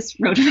thesis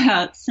wrote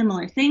about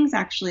similar things,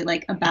 actually,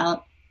 like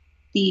about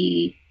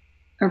the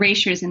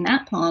erasures in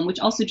that poem, which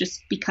also,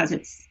 just because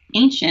it's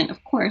ancient,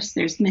 of course,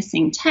 there's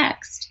missing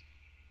text,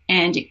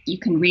 and you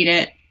can read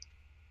it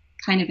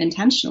kind of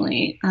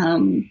intentionally.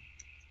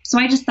 So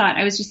I just thought,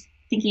 I was just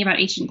thinking about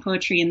ancient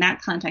poetry in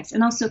that context,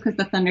 and also because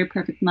The Thunder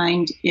Perfect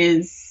Mind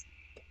is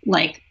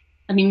like,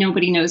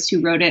 nobody knows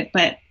who wrote it,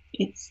 but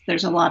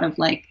there's a lot of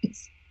like,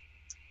 it's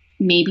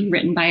maybe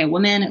written by a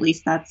woman, at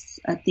least that's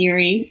a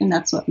theory, and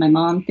that's what my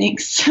mom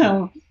thinks.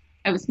 So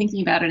I was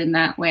thinking about it in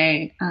that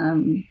way,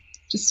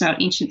 just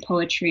about ancient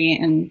poetry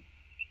and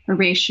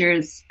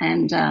erasures.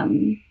 And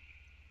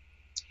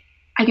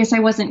I guess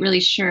I wasn't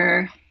really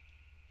sure.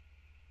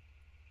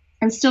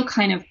 I'm still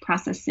kind of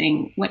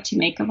processing what to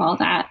make of all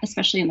that,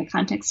 especially in the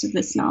context of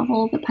this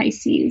novel, The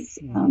Pisces.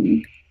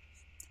 Do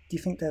you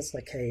think there's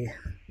like a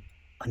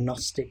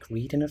Gnostic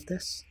reading of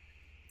this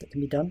that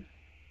can be done,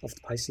 of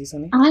The Pisces,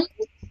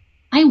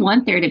 I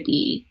want there to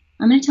be.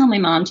 I'm going to tell my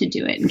mom to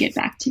do it and get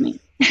back to me.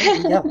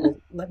 Yeah, well,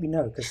 let me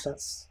know, because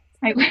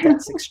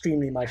that's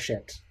extremely my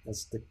shit,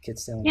 as the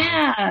kids say.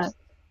 Yeah,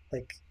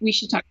 like we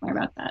should talk more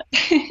about that.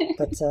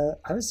 But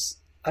I was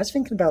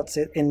thinking about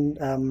it in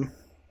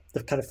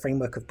the kind of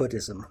framework of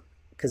Buddhism,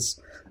 because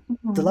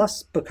the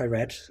last book I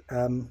read,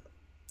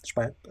 which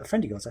by a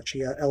friend of yours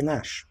actually, El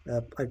Nash.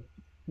 I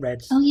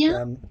read. Oh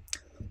yeah,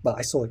 Well,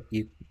 I saw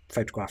you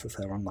photograph of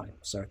her online,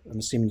 so I'm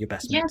assuming you're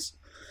best yeah. mates.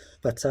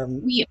 But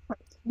We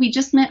we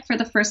just met for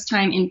the first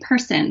time in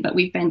person, but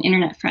we've been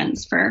internet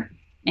friends for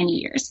many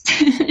years.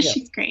 yeah,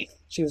 She's great.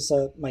 she was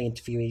my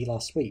interviewee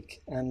last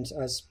week, and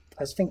I was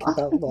thinking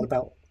about a lot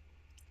about,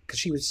 because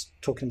she was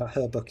talking about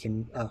her book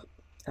in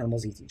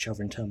Animals Eat Each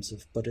Other in terms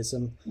of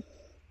Buddhism,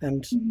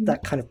 and Mhm.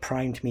 that kind of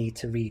primed me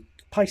to read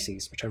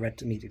Pisces, which I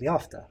read immediately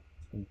after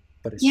in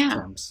Buddhist Yeah.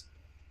 terms.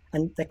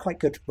 And they're quite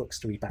good books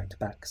to read back to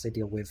back because they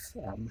deal with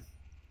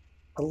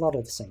a lot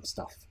of the same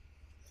stuff.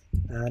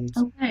 And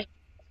Okay.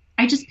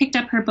 I just picked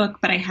up her book,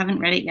 but I haven't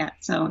read it yet,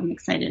 so I'm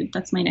excited.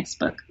 That's my next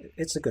book.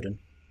 it's a good one.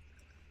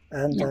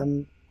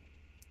 And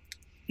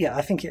Yeah. yeah,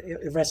 I think it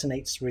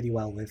resonates really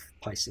well with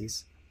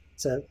Pisces.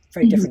 It's a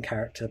very Mhm. different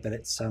character, but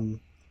it's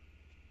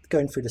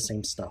going through the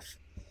same stuff.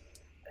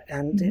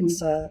 And Mhm. it's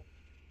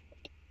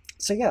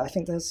so yeah, I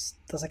think there's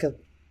like a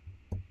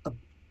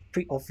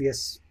pretty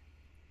obvious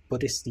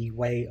Buddhisty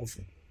way of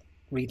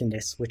reading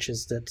this, which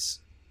is that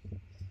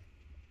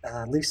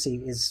Lucy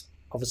is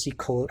obviously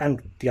caused,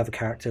 and the other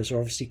characters are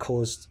obviously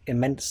caused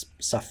immense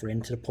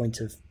suffering to the point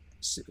of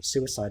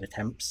suicide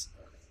attempts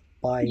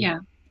by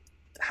Yeah.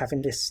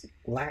 having this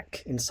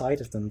lack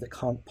inside of them that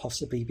can't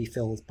possibly be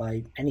filled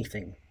by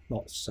anything,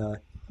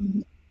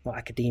 Mhm. not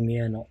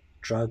academia, not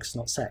drugs,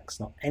 not sex,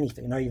 not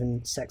anything, not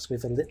even sex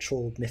with a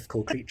literal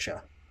mythical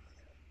creature.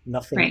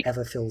 Nothing Right.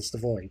 ever fills the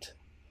void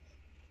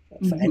for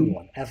Hmm.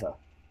 anyone ever,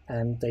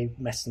 and they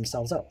mess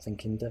themselves up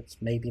thinking that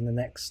maybe the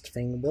next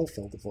thing will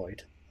fill the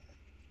void.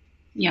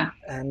 Yeah.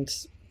 And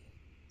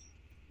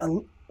I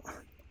don't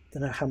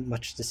know how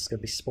much this is going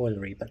to be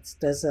spoilery, but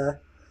there's a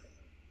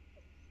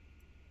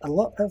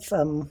lot of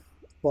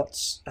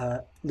what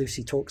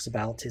Lucy talks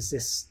about is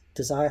this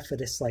desire for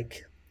this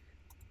like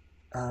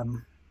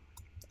um,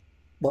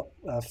 what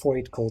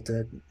Freud called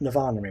the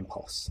Nirvana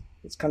impulse.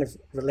 It's kind of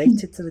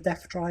related to the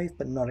death drive,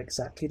 but not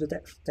exactly the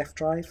death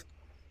drive.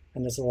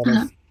 And there's a lot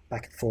Uh-huh. of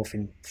back and forth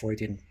in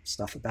Freudian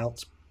stuff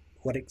about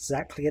what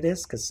exactly it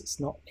is, because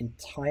it's not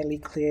entirely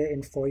clear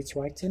in Freud's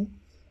writing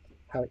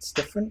how it's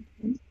different.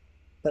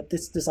 But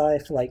this desire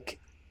for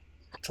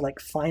to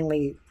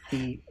finally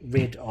be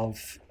rid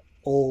of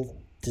all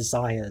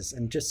desires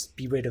and just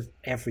be rid of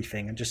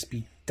everything and just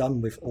be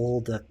done with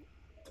all the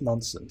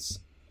nonsense.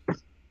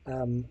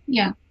 Um,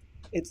 Yeah.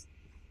 it's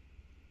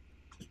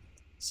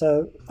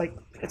so like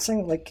it's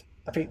something like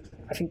I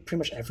think pretty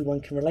much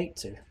everyone can relate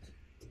to.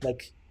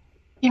 Like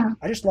Yeah.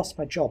 I just lost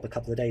my job a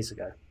couple of days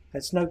ago.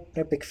 It's no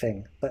big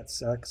thing, but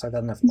because I've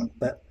got another one.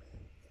 But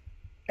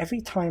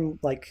every time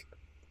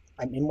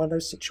I'm in one of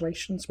those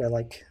situations where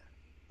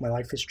my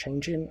life is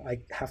changing, I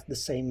have the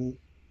same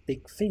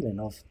big feeling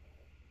of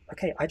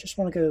okay, I just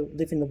want to go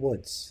live in the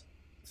woods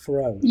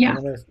forever. I Yeah.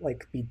 want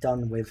to be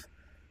done with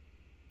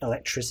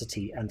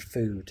electricity and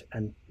food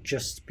and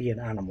just be an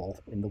animal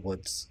in the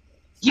woods.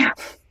 Yeah.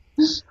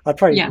 Yeah. I'd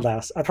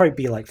probably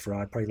be like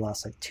Thoreau. I'd probably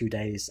last like 2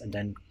 days and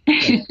then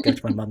go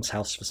to my mum's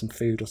house for some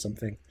food or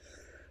something.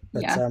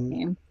 But Yeah.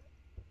 Same.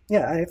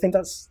 yeah, I think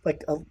that's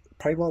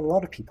probably what a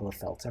lot of people have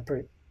felt.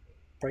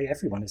 Probably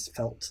everyone has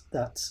felt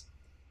that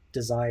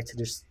desire to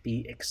just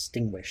be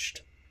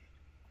extinguished,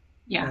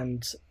 Yeah.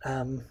 and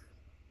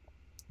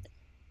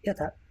yeah,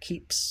 that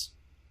keeps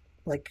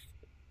like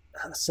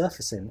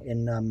surfacing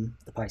in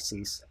the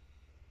Pisces.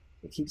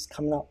 It keeps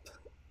coming up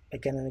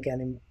again and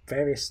again in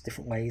various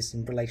different ways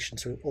in relation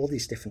to all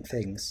these different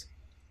things,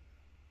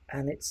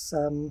 and it's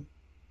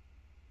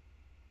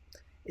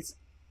it's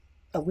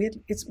a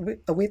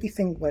weirdly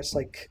thing where it's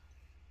like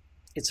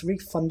it's a really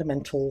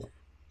fundamental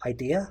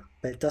idea,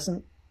 but it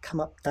doesn't come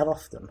up that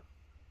often,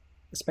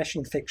 especially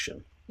in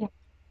fiction, Yeah.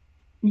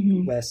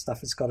 Hmm. where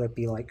stuff has got to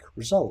be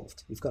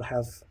resolved. You've got to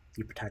have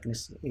the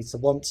protagonist needs to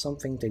want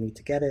something, they need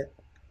to get it,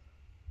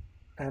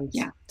 and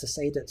Yeah. to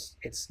say that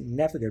it's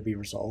never going to be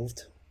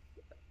resolved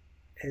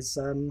is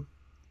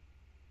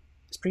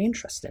it's pretty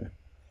interesting.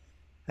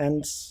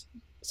 And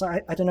so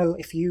I don't know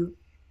if you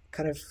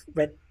kind of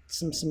read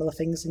some similar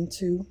things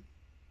into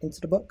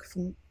the book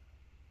from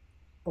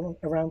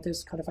around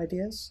those kind of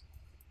ideas.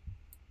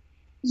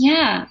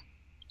 Yeah.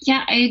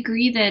 Yeah. I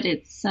agree that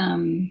it's,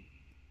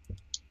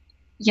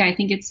 yeah, I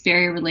think it's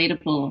very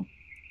relatable,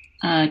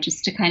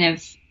 just to kind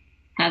of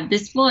have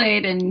this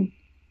void and,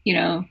 you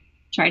know,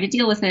 try to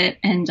deal with it.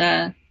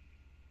 And,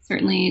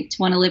 certainly to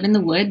want to live in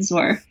the woods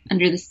or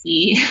under the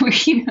sea or,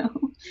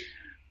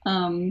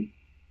 um,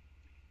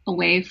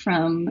 away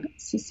from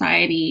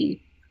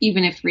society,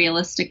 even if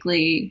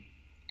realistically,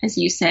 as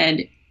you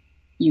said,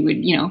 you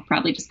would,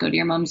 probably just go to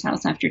your mom's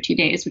house after 2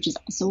 days, which is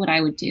also what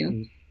I would do.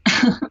 Mm.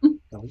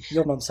 Well,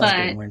 your mum sounds a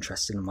bit But more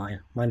interesting than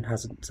mine. Mine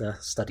hasn't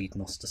studied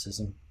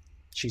Gnosticism.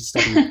 She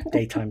studied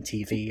daytime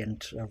TV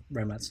and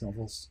romance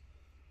novels.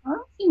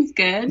 well, seems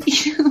good.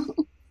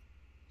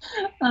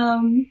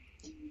 um,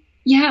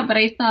 yeah, but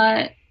I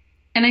thought,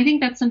 and I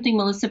think that's something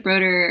Melissa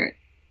Broder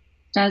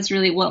does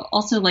really well.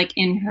 Also, like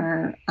in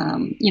her,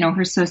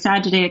 her So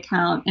Sad Today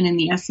account and in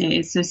the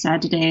essays So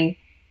Sad Today,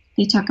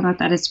 they talk about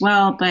that as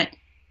well. But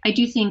I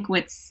do think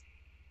what's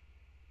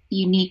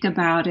unique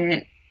about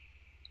it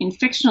in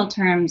fictional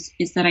terms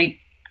is that I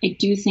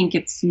do think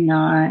it's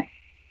not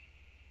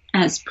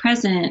as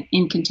present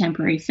in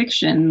contemporary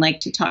fiction,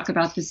 like to talk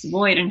about this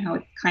void and how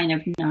it's kind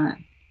of not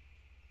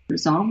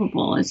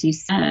resolvable, as you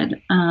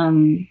said.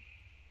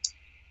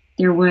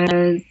 There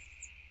was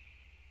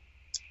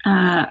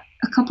a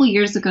couple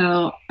years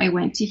ago, I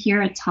went to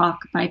hear a talk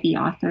by the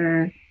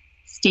author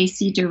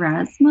Stacey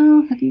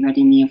D'Erasmo. Have you read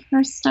any of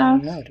her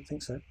stuff? No, I don't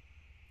think so.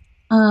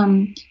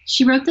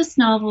 She wrote this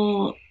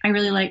novel I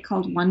really like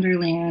called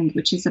Wonderland,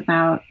 which is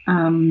about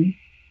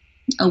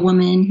a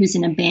woman who's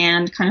in a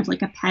band, kind of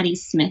like a Patti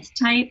Smith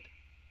type,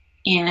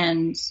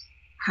 and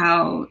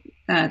how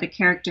the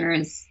character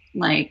is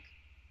like,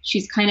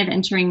 she's kind of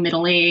entering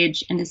middle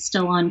age and is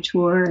still on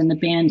tour, and the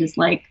band is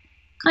like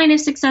kind of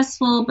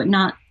successful, but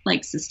not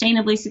like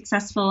sustainably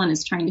successful, and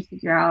is trying to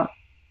figure out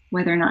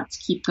whether or not to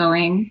keep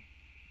going.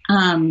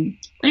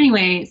 But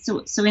anyway,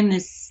 so in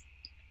this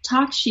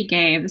talk she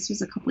gave, this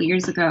was a couple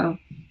years ago,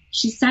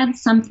 she said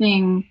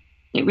something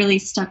that really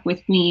stuck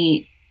with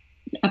me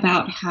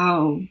about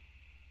how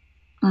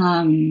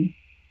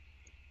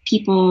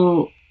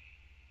people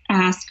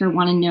ask or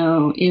want to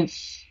know if,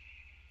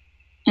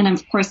 and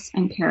of course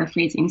I'm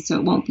paraphrasing, so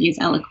it won't be as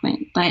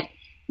eloquent, but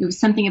it was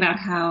something about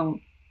how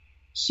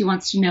she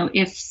wants to know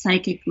if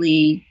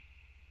psychically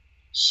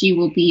she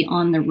will be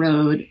on the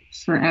road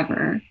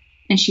forever.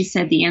 And she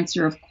said the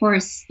answer, of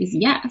course, is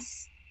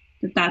yes,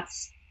 that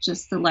that's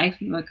just the life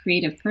of a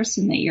creative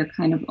person, that you're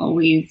kind of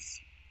always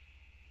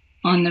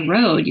on the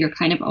road. You're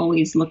kind of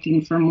always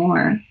looking for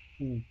more.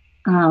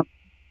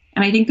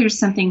 And I think there's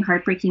something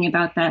heartbreaking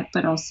about that,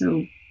 but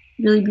also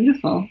really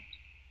beautiful,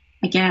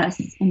 I guess.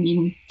 I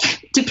mean,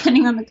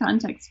 depending on the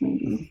context,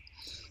 maybe.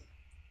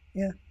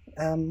 Yeah.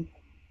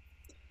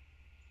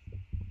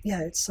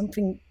 Yeah, it's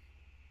something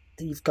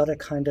that you've got to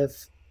kind of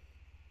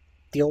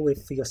deal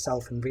with for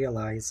yourself and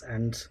realize,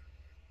 and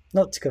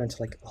not to go into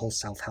like a whole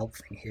self-help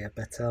thing here,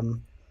 but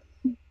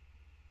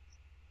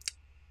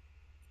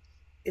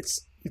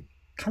it's, you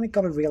kind of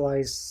got to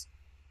realize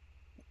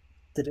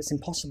that it's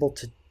impossible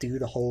to do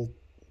the whole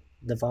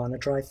Nirvana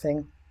drive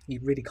thing. You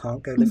really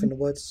can't go live in the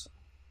woods.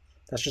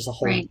 That's just a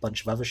whole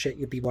bunch of other shit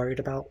you'd be worried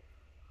about.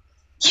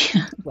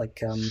 Yeah.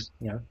 Like,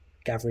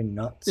 gathering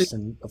nuts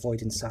and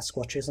avoiding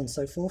Sasquatches and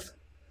so forth.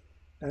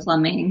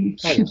 Plumbing.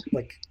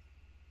 Like,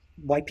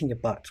 wiping your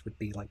butt would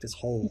be like this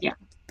whole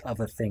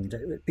other thing.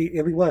 It'd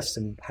be worse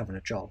than having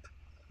a job.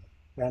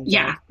 And,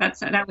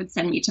 that would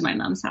send me to my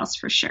mom's house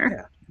for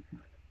sure.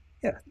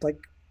 Yeah, like,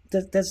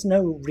 there's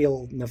no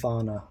real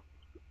nirvana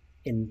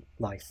in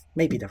life.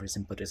 Maybe there is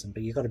in Buddhism,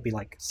 but you've got to be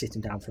like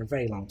sitting down for a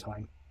very long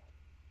time.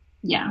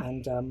 Yeah.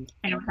 And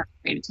I don't have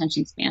a great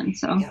attention span,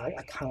 so yeah,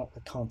 I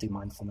can't do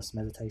mindfulness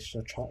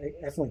meditation.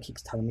 Everyone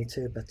keeps telling me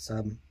to, but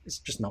it's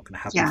just not going to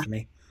happen for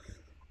me.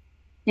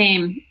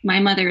 Same. My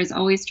mother is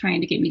always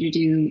trying to get me to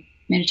do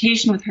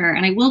meditation with her,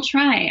 and I will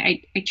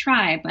try. I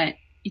try, but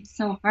it's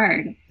so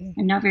hard.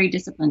 I'm not very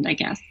disciplined, I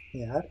guess.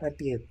 Yeah, I'd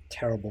be a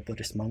terrible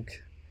Buddhist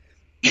monk.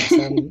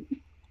 But,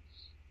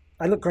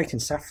 I look great in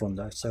saffron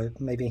though, so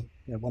maybe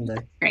one day.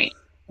 Great.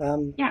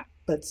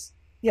 But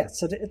yeah,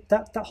 so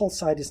that whole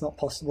side is not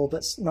possible.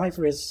 But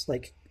neither is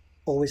like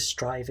always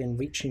striving,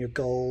 reaching your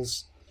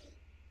goals,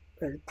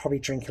 probably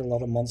drinking a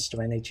lot of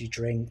Monster Energy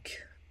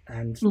drink,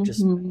 and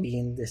just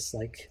being this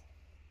like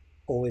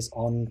always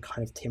on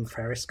kind of Tim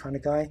Ferriss kind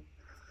of guy.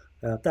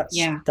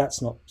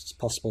 That's not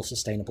possible,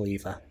 sustainable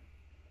either.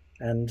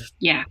 And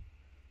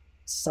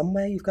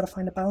somewhere you've got to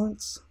find a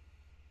balance,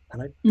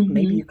 and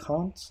maybe you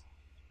can't,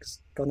 because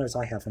God knows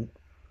I haven't.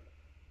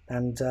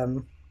 And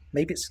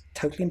maybe it's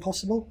totally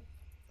impossible.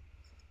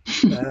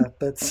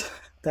 But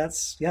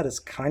that's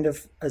kind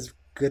of as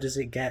good as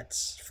it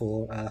gets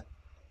for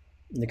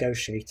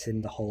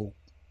negotiating the whole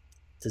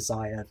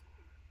desire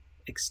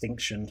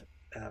extinction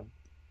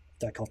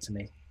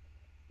dichotomy.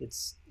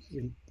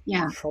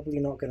 You're probably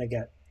not going to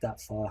get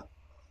that far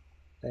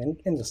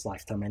in this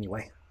lifetime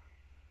anyway.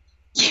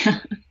 Yeah.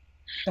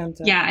 And,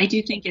 I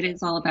do think it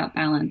is all about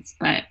balance,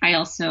 but I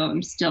also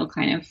am still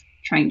kind of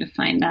trying to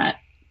find that.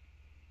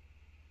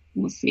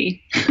 We'll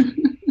see.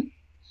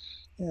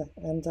 Yeah,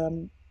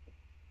 and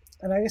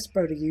I guess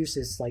Broda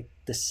uses like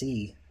the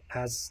sea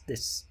as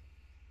this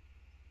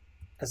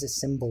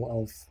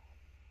symbol of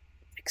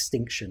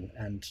extinction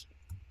and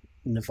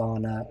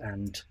nirvana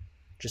and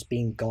just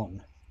being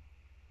gone.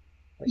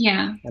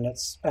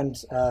 And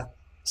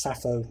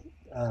Sappho,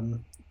 the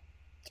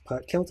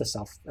poet, killed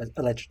herself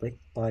allegedly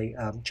by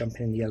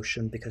jumping in the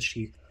ocean because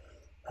she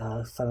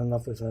fell in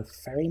love with a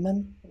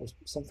ferryman or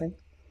something.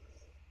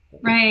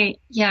 Right.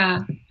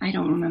 Yeah, I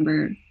don't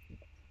remember,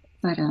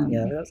 but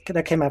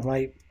that came out of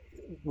my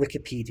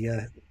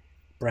Wikipedia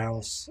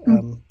browse.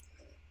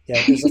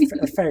 There's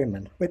a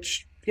ferryman,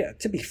 which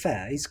to be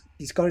fair,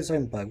 he's got his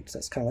own boat.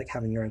 That's kind of like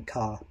having your own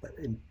car, but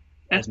in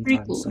that's modern pretty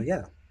times. cool. So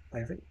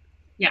I think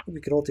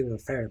we could all do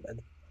with a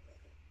ferryman.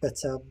 But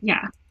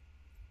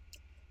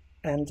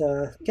and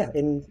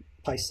in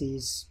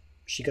Pisces,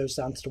 she goes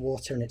down to the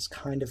water, and it's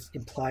kind of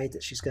implied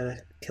that she's going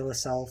to kill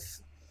herself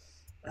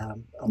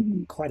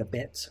quite a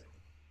bit.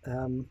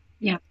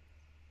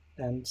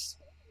 And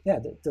yeah,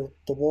 the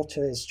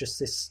water is just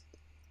this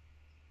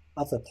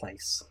other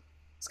place.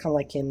 It's kind of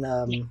like in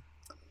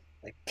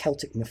like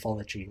Celtic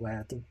mythology,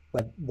 where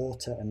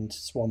water and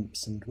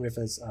swamps and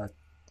rivers are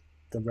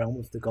the realm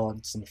of the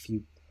gods, and if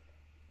you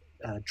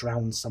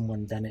drown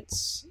someone, then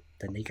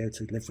they go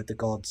to live with the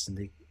gods,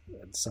 and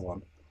so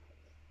on.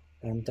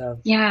 And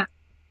Yeah.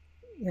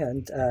 yeah,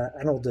 and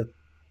all the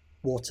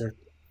water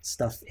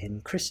stuff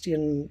in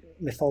Christian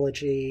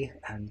mythology,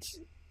 and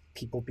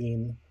people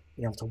being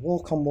able to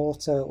walk on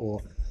water,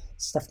 or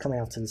stuff coming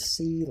out of the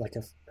sea like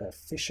a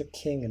fisher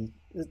king, and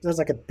there's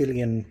like a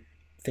billion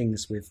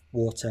things with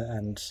water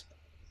and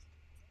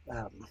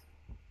um,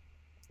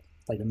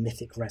 like the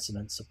mythic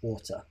resonance of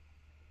water.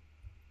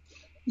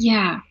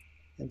 Yeah.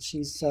 And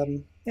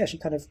yeah, she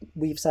kind of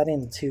weaves that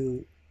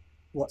into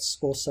what's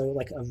also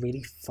like uh, a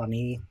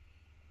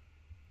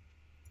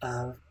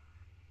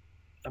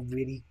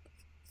really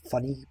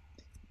funny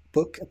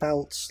book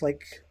about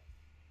like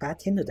bad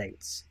Tinder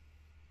dates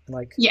and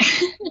like Yeah.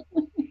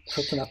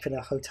 hooking up in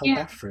a hotel Yeah.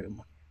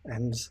 bathroom,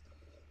 and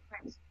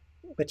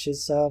which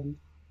is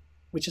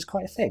which is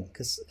quite a thing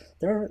because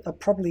there are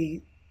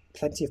probably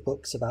plenty of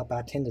books about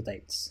bad Tinder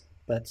dates,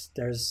 but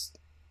there's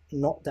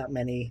not that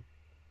many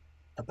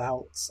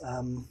about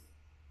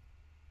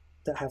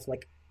that have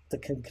like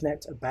that can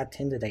connect a bad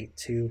Tinder date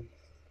to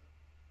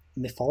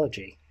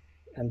mythology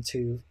and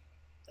to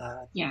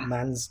Yeah.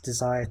 man's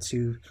desire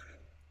to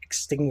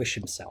extinguish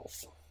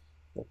himself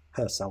or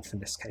herself in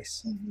this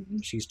case. Mm-hmm.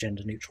 She's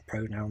gender neutral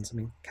pronouns. I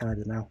mean,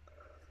 Canada now.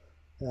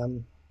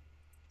 Um,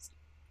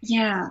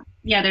 Yeah.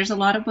 Yeah. There's a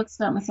lot of books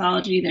about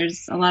mythology.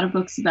 There's a lot of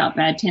books about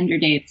bad Tinder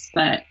dates,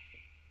 but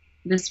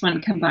this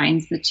one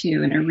combines the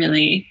two in a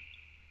really,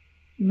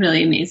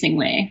 really amazing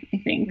way, I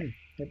think.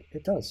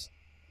 it does,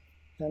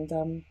 and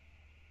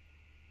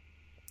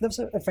there was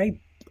a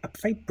very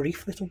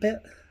brief little bit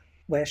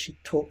where she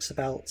talks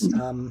about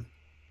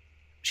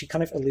she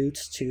kind of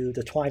alludes to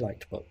the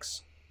Twilight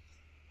books.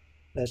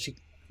 She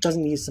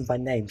doesn't use them by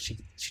name. She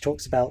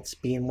talks about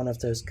being one of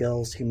those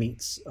girls who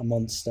meets a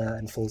monster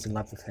and falls in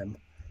love with him.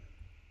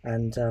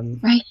 And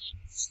Right.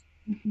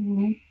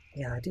 Mm-hmm.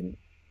 yeah, I didn't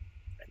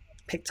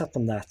picked up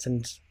on that,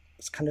 and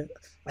it's kind of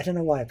I don't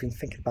know why I've been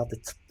thinking about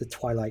the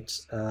Twilight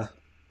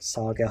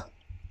saga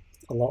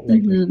a lot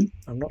lately.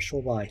 Mm-hmm. I'm not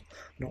sure why.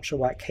 I'm not sure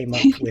why it came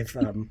up with.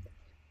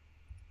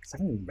 'Cause I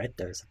haven't even read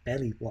those. I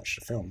barely watched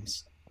the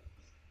films.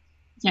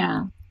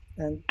 Yeah.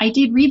 And I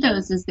did read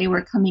those as they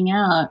were coming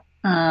out.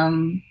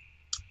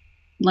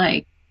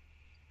 Like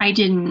I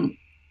didn't,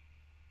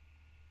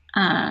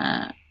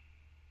 uh,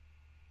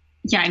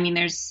 yeah, I mean,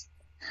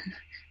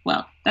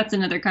 well, that's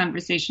another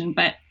conversation,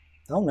 but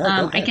oh no,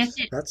 go I ahead. guess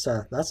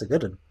That's a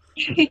good one.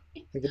 You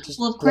could just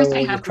well, of blow course, all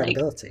I your have like,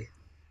 credibility.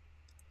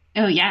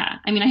 oh yeah,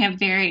 I mean, I have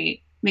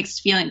very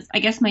mixed feelings. I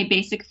guess my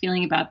basic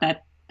feeling about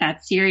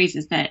that series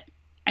is that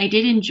I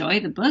did enjoy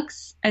the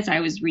books as I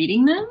was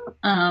reading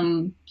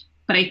them,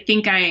 but I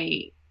think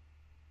I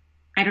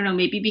don't know,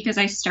 maybe because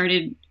I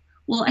started,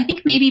 well, I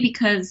think maybe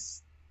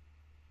because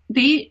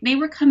they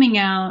were coming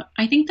out.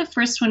 I think the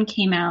first one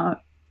came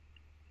out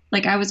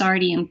like I was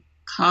already in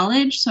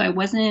college, so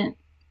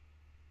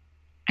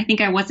I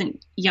think I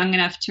wasn't young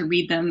enough to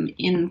read them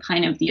in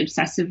kind of the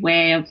obsessive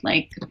way of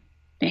like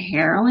the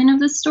heroine of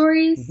the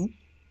stories. Mm-hmm.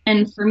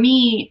 And for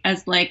me,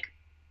 as like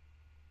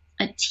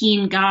a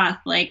teen goth,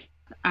 like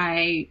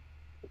I,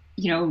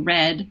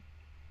 read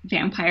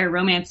vampire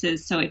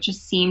romances, so it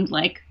just seemed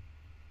like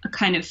a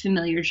kind of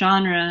familiar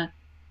genre.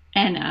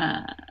 And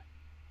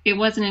it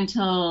wasn't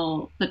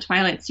until the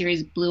Twilight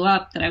series blew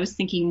up that I was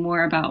thinking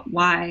more about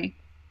why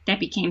that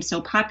became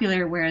so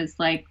popular. Whereas,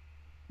 like,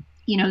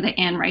 the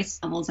Anne Rice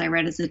novels I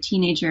read as a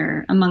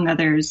teenager, among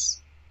others,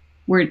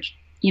 were,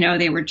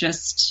 they were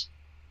just,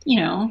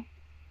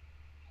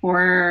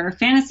 horror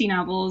fantasy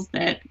novels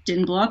that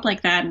didn't blow up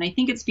like that. And I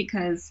think it's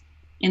because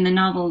in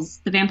the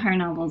vampire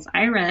novels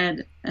I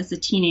read as a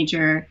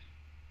teenager,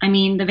 I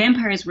mean, the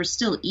vampires were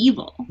still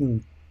evil.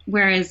 Mm.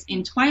 Whereas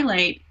in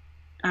Twilight,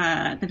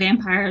 the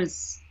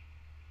vampires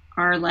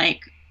are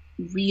like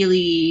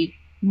really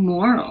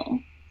moral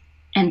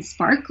and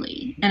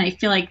sparkly. And I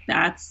feel like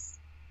that's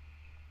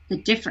the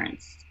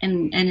difference.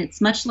 And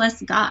it's much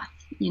less goth,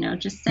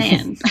 just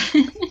saying.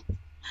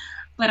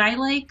 But I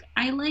like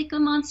a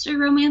monster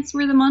romance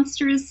where the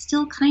monster is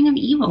still kind of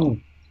evil.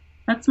 Mm.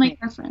 That's my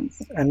preference.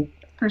 And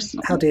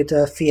personally. how did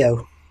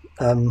Theo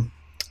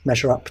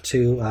measure up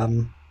to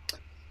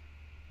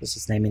what's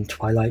his name in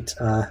Twilight?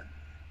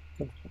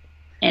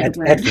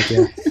 Edward. Edward,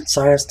 yeah.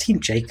 Sorry, I was Team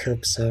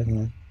Jacob, so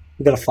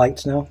we got a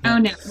fight now. Oh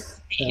no,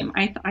 same.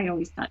 Yeah. I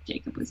always thought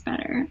Jacob was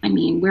better. I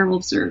mean,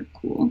 werewolves are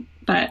cool,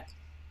 but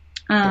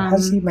how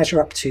does he measure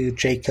up to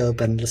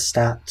Jacob and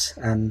Lestat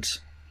and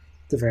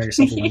the various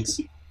other ones?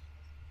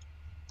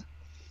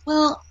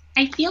 Well,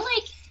 I feel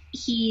like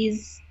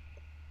he's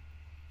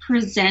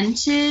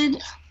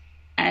presented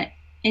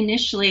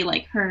initially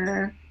like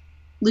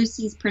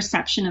Lucy's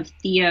perception of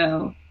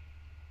Theo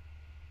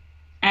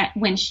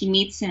when she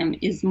meets him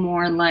is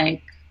more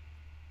like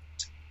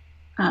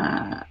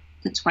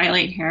the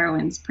Twilight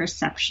heroine's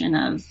perception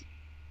of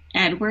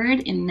Edward,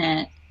 in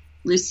that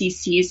Lucy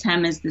sees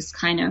him as this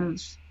kind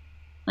of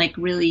like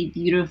really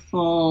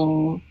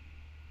beautiful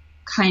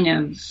kind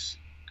of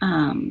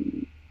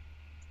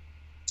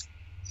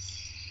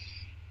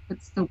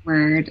what's the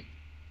word,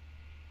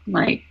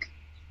 like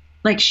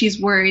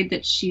she's worried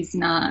that she's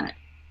not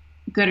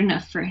good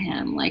enough for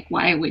him, like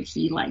why would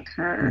he like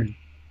her,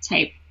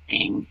 type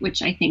thing,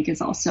 which I think is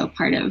also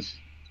part of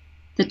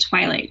the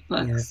Twilight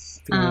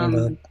books. Yeah, I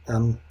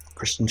remember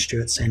Kristen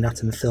Stewart saying that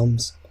in the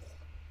films.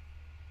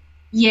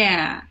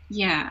 Yeah,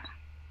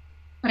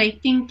 but I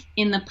think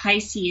in the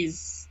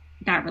Pisces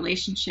that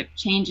relationship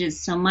changes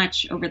so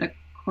much over the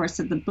course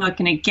of the book,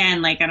 and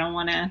again, like I don't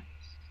want to,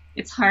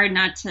 it's hard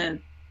not to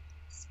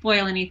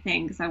spoil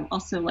anything because I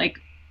also like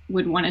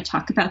would want to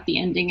talk about the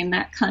ending in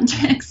that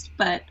context,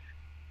 but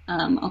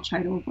I'll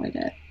try to avoid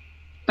it.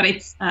 But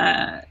it's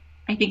I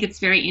think it's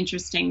very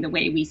interesting the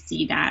way we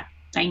see that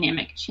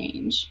dynamic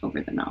change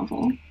over the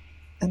novel.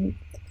 And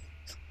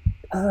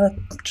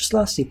just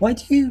lastly, why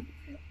do you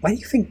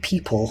think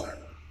people,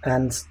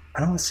 and I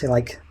don't want to say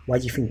like why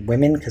do you think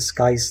women, because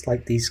guys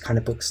like these kind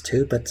of books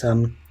too, but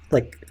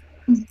like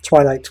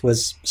Twilight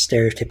was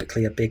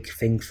stereotypically a big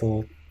thing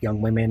for young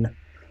women,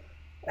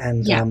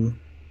 and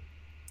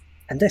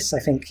this I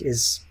think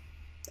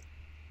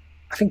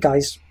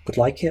guys would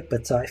like it,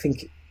 but I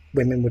think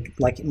women would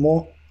like it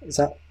more. Does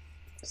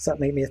that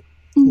make me?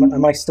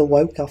 Am I still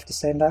woke after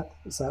saying that?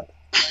 Is that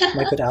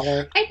my good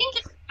ally? I think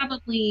it's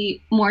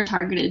probably more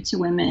targeted to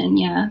women.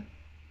 Yeah.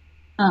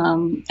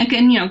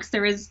 Again, because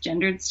there is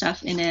gendered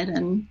stuff in it,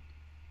 and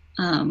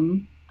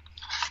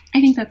I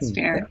think that's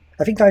fair. Yeah.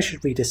 I think guys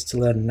should read this to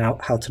learn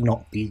how to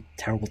not be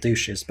terrible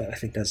douches, but I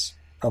think there's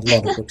a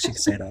lot of books you can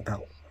say that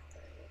about.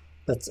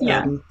 But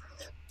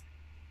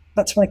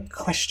that's my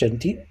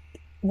question.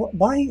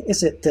 Why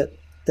is it that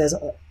there's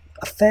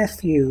a fair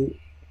few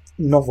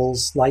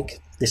novels like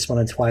this one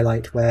in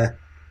Twilight where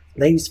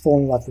ladies fall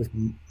in love with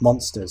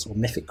monsters or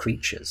mythic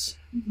creatures?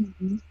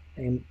 Mm-hmm.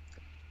 And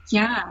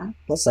yeah.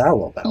 What's that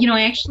all about?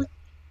 I actually...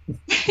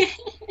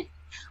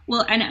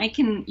 Well, and I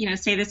can,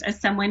 say this as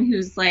someone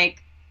who's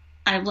like,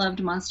 I've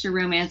loved monster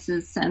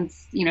romances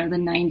since, the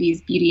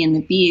 90s Beauty and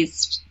the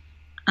Beast.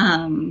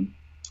 And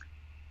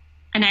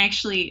I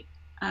actually...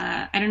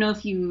 I don't know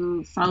if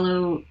you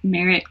follow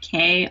Merritt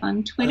K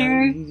on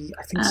Twitter.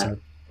 I think so.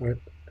 I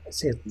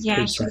see it.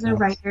 Yeah, she's a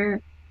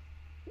writer.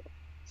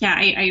 Yeah,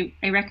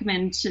 I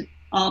recommend to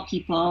all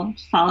people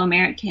follow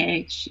Merritt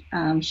K.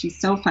 She's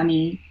so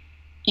funny.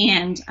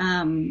 And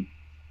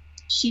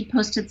she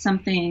posted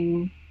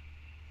something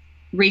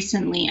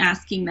recently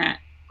asking that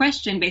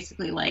question,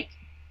 basically like,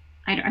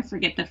 I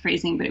forget the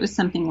phrasing, but it was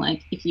something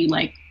like, if you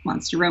like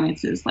monster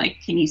romances, like,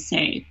 can you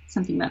say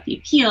something about the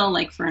appeal,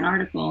 like for an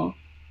article?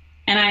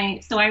 And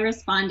I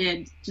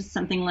responded just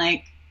something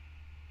like,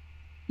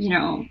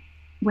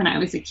 when I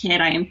was a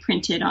kid, I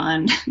imprinted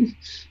on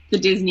the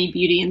Disney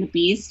Beauty and the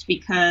Beast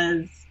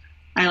because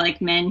I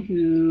like men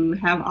who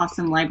have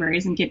awesome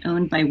libraries and get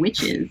owned by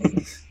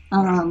witches.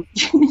 And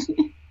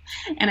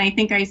I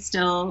think I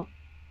still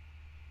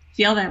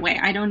feel that way.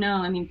 I don't know.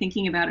 I mean,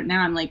 thinking about it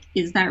now, I'm like,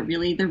 is that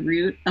really the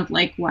root of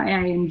like why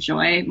I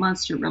enjoy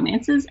monster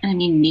romances? And I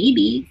mean,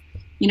 maybe,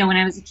 when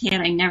I was a kid,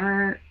 I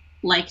never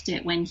liked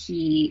it when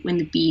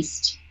the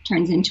Beast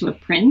turns into a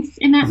prince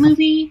in that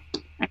movie.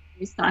 I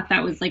always thought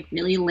that was like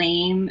really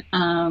lame.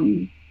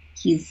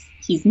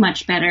 He's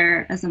much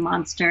better as a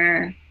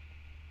monster.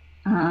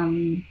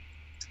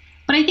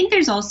 But I think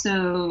there's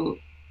also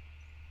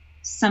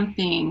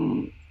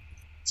something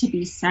to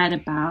be said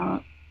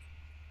about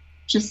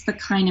just the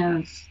kind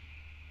of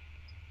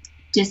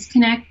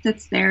disconnect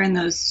that's there in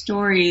those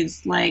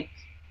stories. Like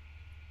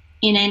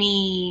in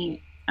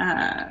any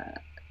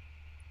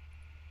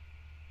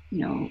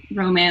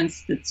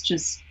romance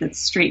that's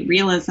straight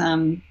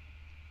realism,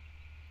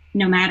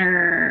 no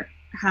matter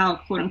how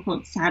quote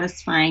unquote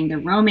satisfying the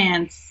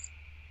romance,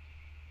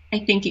 I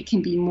think it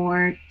can be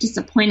more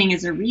disappointing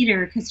as a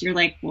reader because you're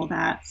like, well,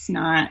 that's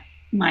not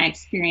my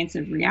experience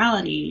of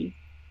reality.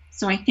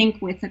 So I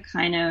think with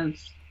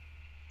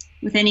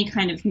any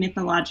kind of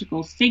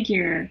mythological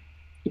figure,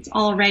 it's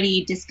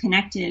already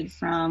disconnected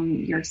from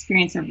your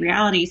experience of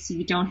reality. So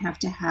you don't have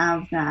to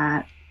have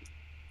that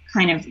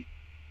kind of,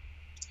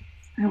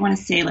 I want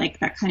to say like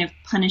that kind of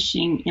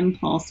punishing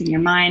impulse in your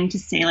mind to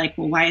say like,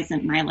 well, why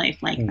isn't my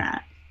life like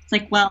that? It's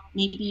like, well,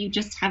 maybe you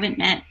just haven't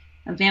met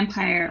a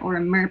vampire or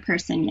a mer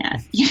person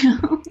yet, Yeah.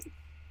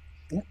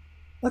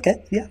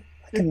 Okay. Yeah.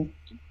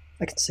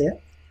 I can see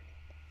it.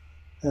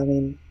 I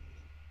mean,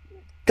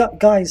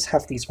 guys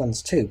have these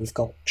ones too. We've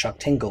got Chuck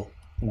Tingle,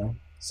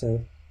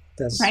 so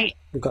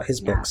we've got his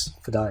books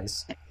for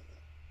guys.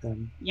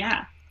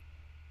 Yeah.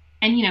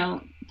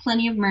 And,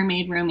 plenty of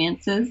mermaid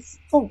romances.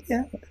 Oh,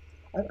 yeah.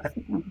 I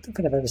don't think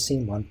I've ever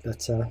seen one,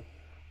 but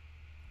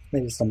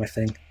maybe it's not my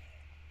thing.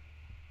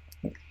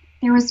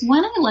 There was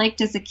one I liked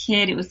as a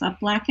kid. It was a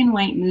black and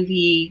white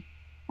movie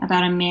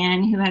about a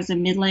man who has a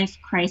midlife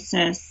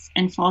crisis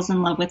and falls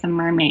in love with a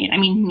mermaid. I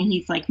mean,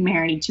 he's like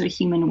married to a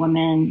human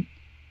woman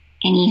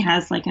and he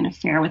has like an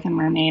affair with a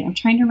mermaid. I'm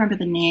trying to remember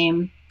the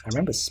name. I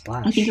remember I think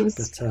Splash, it was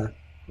but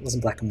it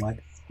wasn't black and white.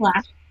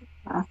 Splash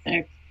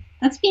Classic.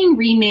 That's being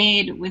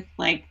remade with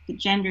like the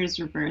genders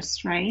reversed,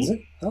 Is right?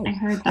 it? I Oh,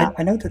 heard that.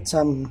 I know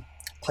that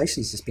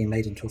Pisces is being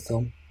made into a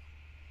film,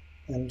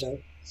 and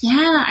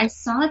Yeah, I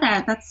saw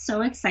that. That's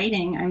so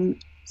exciting. I'm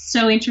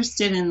so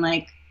interested in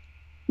like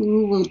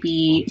who will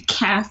be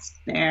cast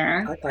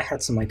there. I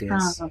had some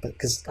ideas, Um, but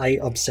because I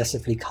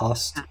obsessively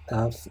cast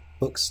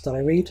books that I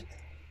read,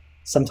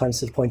 sometimes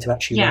to the point of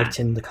actually yeah.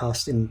 writing the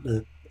cast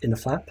in the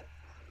flap.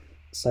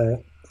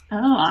 So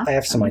Oh, I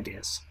have some awesome.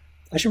 ideas.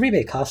 I should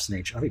remake Casting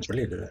Age. I'd be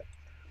brilliant at it.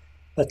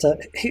 But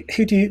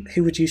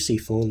who would you see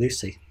for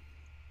Lucy?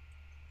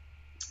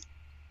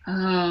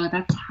 Oh,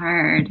 that's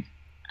hard.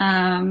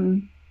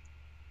 Um,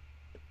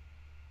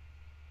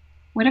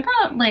 what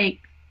about like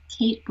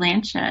Kate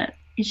Blanchett?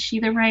 Is she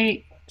the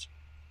right?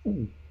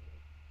 Hmm.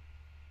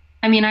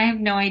 I mean, I have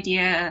no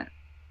idea.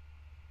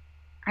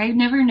 I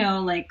never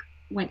know like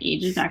what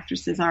ages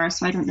actresses are,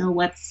 so I don't know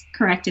what's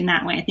correct in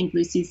that way. I think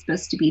Lucy's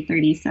supposed to be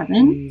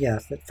 37, Yeah,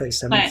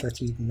 37, but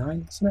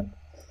 39, isn't it?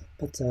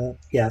 But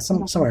yeah,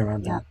 um, somewhere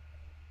around yeah. there.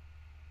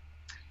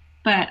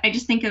 But I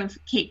just think of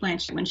Kate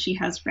Blanchett when she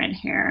has red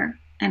hair,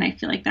 and I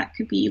feel like that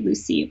could be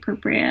Lucy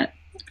appropriate.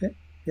 Okay,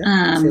 yeah, I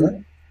can see that.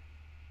 Um,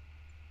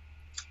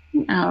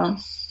 who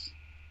else?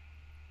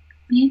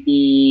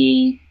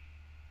 Maybe.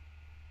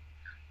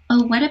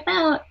 Oh, what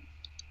about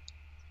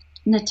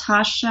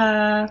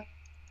Natasha?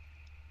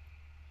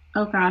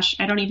 Oh gosh,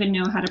 I don't even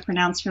know how to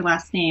pronounce her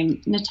last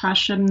name.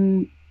 Natasha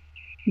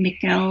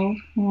McElhone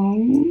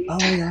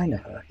Oh yeah, I know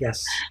her.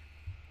 Yes,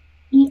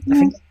 I Mhm.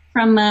 think.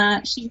 From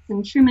she's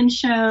in Truman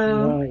Show,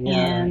 No, yeah,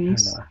 I and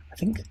know her. I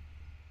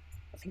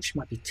think she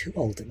might be too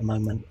old at the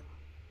moment.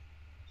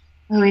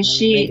 oh, is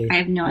she? I Maybe.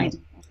 have no Yeah.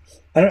 idea.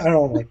 I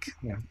don't want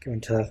to, like, go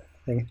into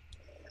thing.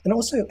 And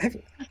also,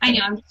 I know.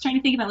 I'm just trying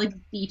to think about like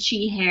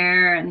beachy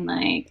hair and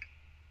like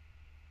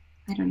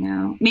I don't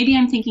know. Maybe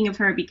I'm thinking of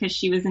her because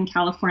she was in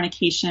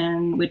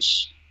Californication,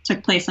 which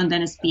took place on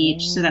Venice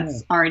Beach, so oh,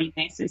 that's already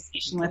my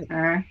association with okay.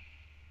 her.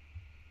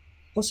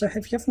 Also,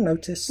 have you ever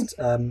noticed,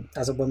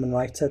 as a woman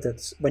writer,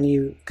 that when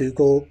you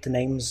Google the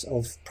names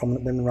of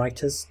prominent women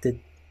writers, the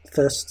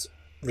first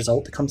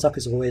result that comes up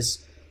is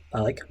always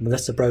like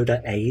Melissa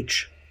Broder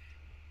age.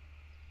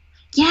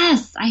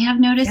 Yes, I have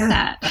noticed Yeah,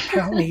 that.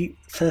 apparently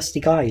thirsty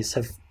guys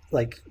have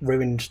like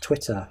ruined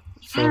Twitter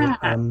for Yeah,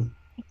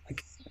 like,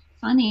 it's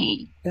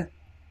funny. yeah.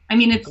 I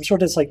mean, I'm it's sure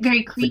there's like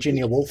very creepy,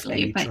 Virginia Woolf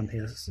actually, age but on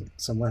here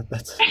somewhere,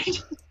 but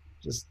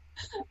just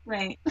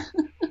right.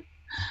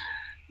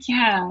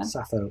 Yeah,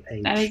 Sappho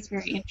that age. is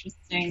very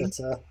interesting.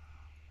 But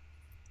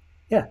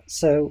yeah,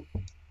 so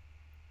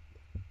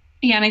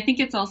Yeah, and I think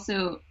it's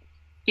also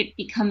it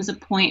becomes a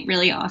point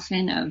really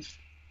often of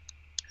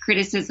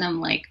criticism,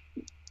 like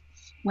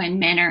when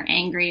men are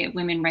angry at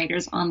women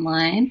writers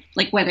online,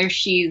 like whether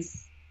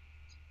she's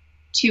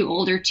too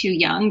old or too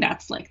young,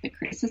 that's like the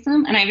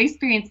criticism. And I've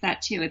experienced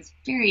that too. It's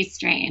very mm,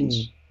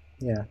 strange.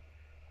 yeah.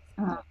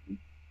 Um,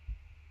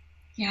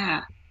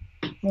 yeah,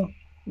 Well,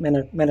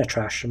 men are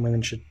trash, and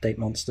women should date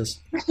monsters.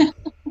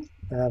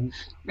 Um,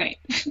 right.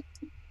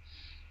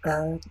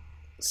 uh,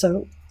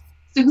 so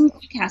So who would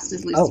you cast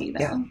as oh Lucy,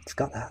 yeah, though?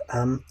 forgot that.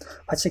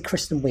 I'd say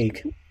Kristen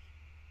Wiig.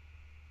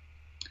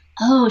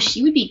 Oh,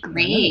 she would be I know,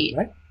 great.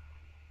 right?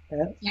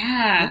 Yeah,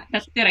 Yeah,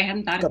 that's good. I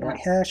hadn't she's thought got of the right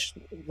that. hair,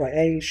 right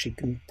age. She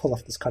can pull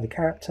off this kind of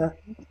character.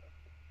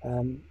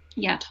 Um,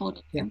 Yeah,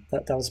 totally. yeah,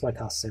 that was my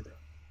casting.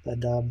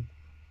 And I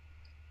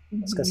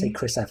was gonna say Mhm.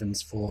 Chris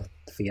Evans for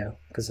Theo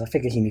because I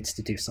figure he needs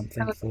to do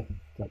something Oh, for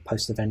like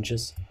post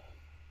Avengers.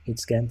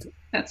 He's getting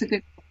that's a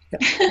good.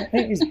 yeah,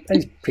 he's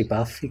pretty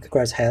buff. He could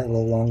grow his hair a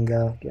little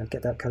longer. Yeah,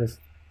 get that kind of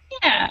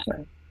Yeah,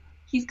 yeah,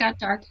 he's got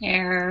dark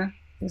hair.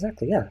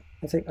 exactly. Yeah,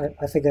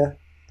 I figure.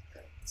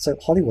 So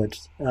Hollywood,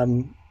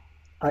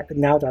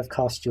 now that I've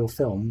cast your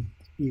film,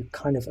 you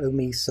kind of owe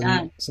me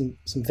Done. some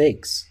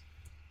vigs.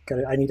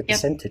 I need a Yep,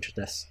 percentage of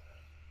this.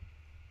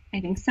 I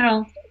think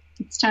so.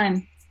 It's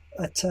time.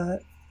 But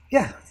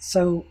yeah,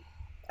 so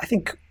I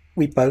think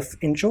we both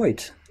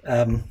enjoyed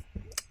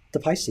the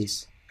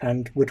Pisces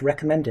and would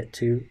recommend it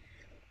to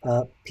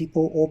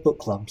people or book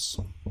clubs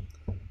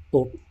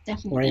or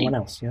anyone Definitely.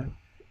 else.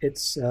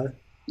 It's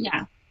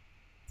Yeah.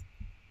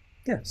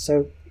 yeah.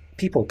 So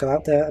people go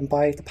out there and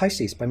buy the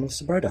Pisces by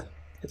Melissa Broder.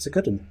 It's a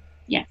good one.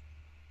 Yeah.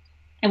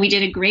 And we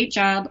did a great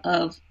job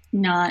of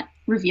not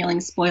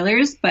revealing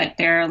spoilers, but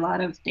there are a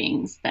lot of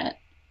things that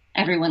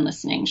everyone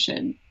listening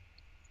should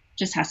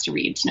just has to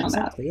read to know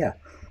about. Exactly. Yeah,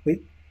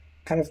 we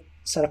kind of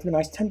set up a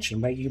nice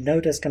tension where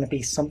there's going to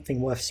be something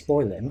worth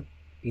spoiling.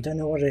 You don't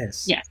know what it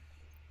is, Yes.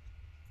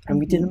 and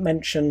we Hmm. didn't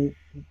mention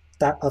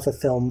that other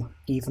film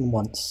even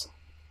once,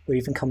 or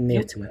even come near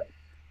Nope. to it.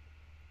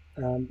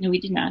 Um, No, we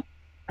did not.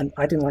 and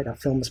I didn't like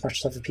that film as much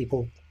as other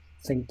people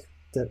think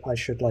that I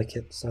should like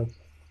it. So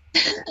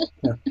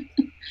yeah,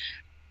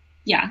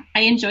 Yeah,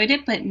 I enjoyed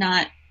it, but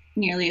not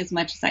nearly as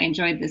much as I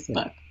enjoyed this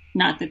yeah, book.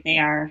 Not that they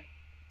are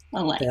they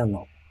alike. are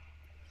not.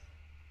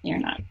 They're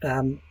not.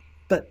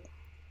 But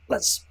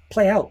let's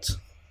play out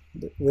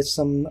with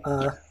some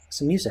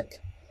music.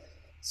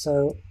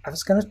 So I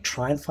was going to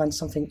try and find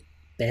something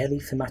barely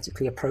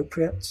thematically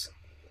appropriate,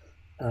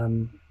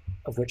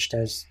 of which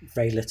there's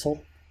very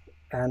little.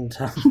 And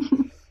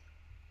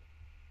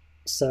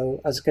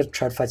so I was going to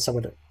try to find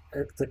someone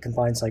that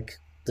combines like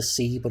the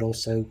sea but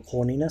also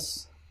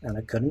horniness, and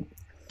I couldn't.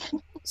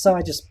 So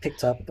I just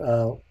picked up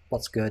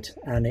what's good,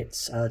 and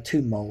it's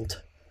Tomb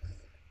Mold.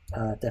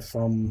 They're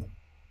from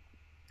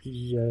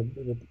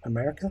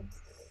America.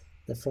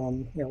 They're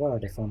from, where are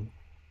they from?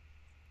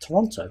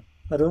 Toronto.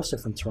 Oh, they're also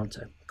from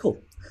Toronto. Cool.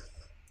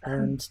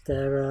 And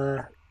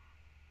they're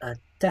a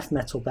death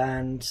metal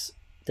band.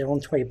 They're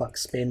on 20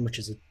 Bucks Spin, which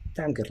is a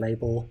damn good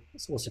label.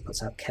 It also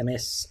puts out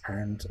Chemists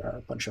and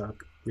a bunch of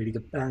really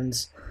good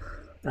bands.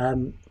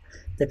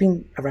 They've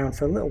been around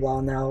for a little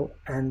while now,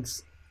 and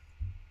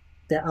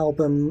their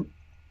album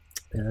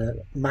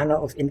Manner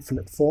of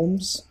Infinite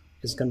Forms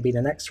is going to be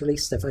the next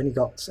release. They've only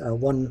got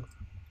one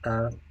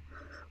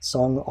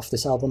song off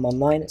this album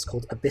online. It's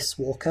called Abyss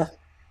Walker,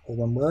 all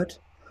one word.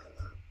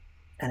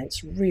 And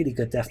it's really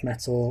good death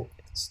metal.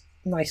 It's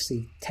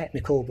nicely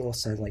technical, but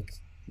also like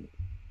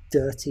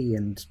dirty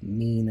and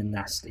mean and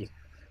nasty.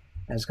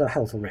 And it's got a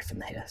hell of a riff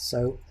in here.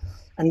 So,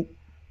 and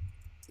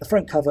the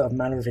front cover of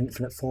Manner of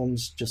Infinite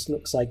Forms just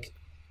looks like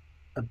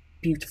a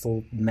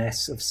beautiful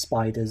mess of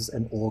spiders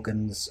and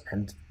organs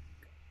and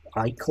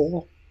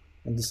ichor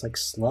and this like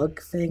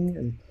slug thing,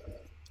 and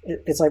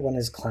it's like one of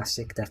those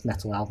classic death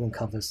metal album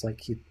covers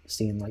like you'd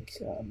see in like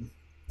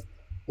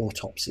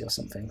Autopsy or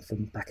something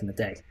from back in the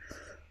day.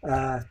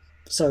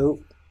 So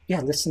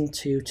yeah, listen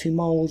to Tomb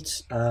Mold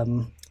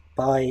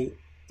by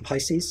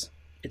Pisces.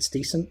 It's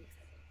decent.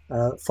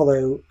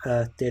 Follow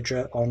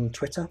Deirdre on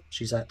Twitter.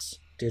 She's at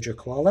Deirdre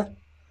Koala.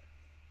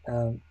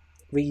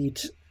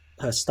 Read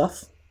her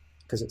stuff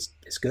because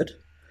it's good.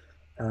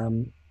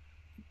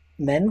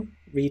 Men,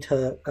 read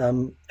her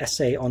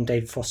essay on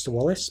David Foster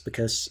Wallace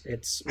because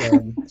it's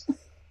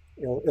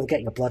it'll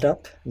get your blood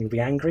up and you'll be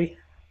angry,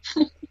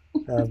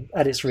 and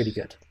it's really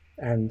good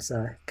and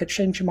could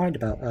change your mind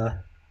about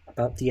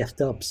DF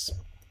Dubs.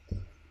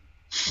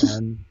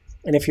 And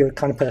if you're the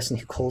kind of person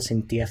who calls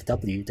him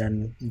DFW,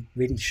 then you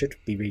really should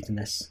be reading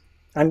this,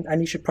 and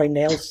you should probably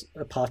nail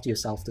a part of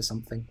yourself to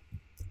something.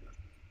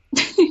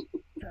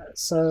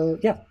 So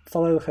yeah,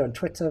 follow her on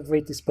Twitter,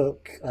 read this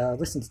book,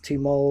 listen to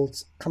Tomb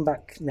Mold, come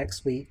back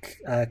next week,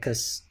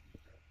 because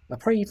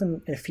probably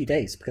even in a few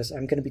days, because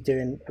I'm going to be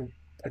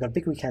I've got a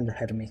big weekend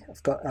ahead of me.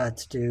 I've got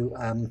to do,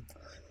 going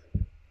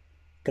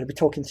to be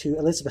talking to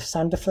Elizabeth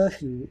Sandifer,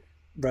 who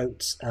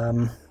wrote,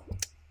 I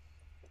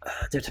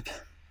can't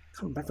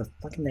remember the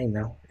fucking name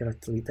now, I've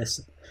got to delete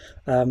this,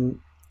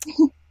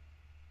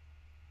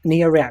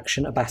 Neo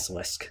Reaction, a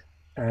Basilisk.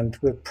 And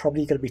we're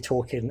probably going to be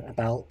talking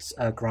about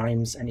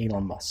Grimes and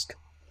Elon Musk.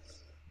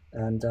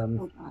 And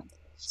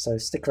so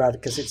stick around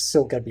because it's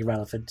still going to be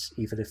relevant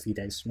even a few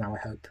days from now,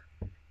 I hope.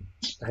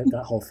 I hope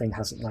that whole thing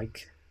hasn't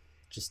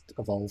just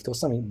evolved or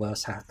something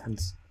worse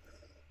happens.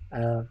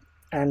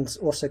 And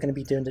also going to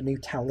be doing the new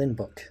Tao Lin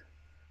book.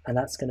 And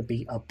that's going to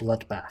be a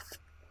bloodbath.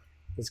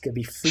 There's going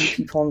to be 3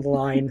 people on the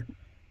line.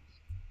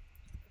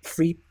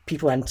 3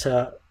 people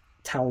enter.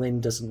 Tao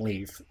Lin doesn't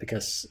leave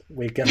because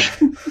we're going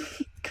to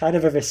kind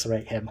of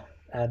eviscerate him,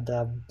 and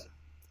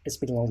it's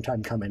been a long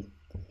time coming.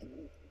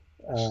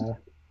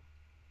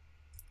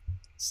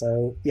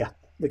 So yeah,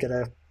 we're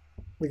gonna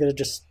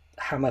just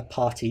hammer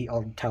party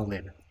on Tao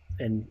Lin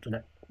in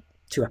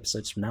 2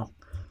 episodes from now.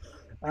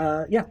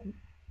 Yeah,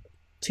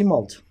 Tomb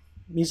Mold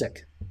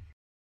music.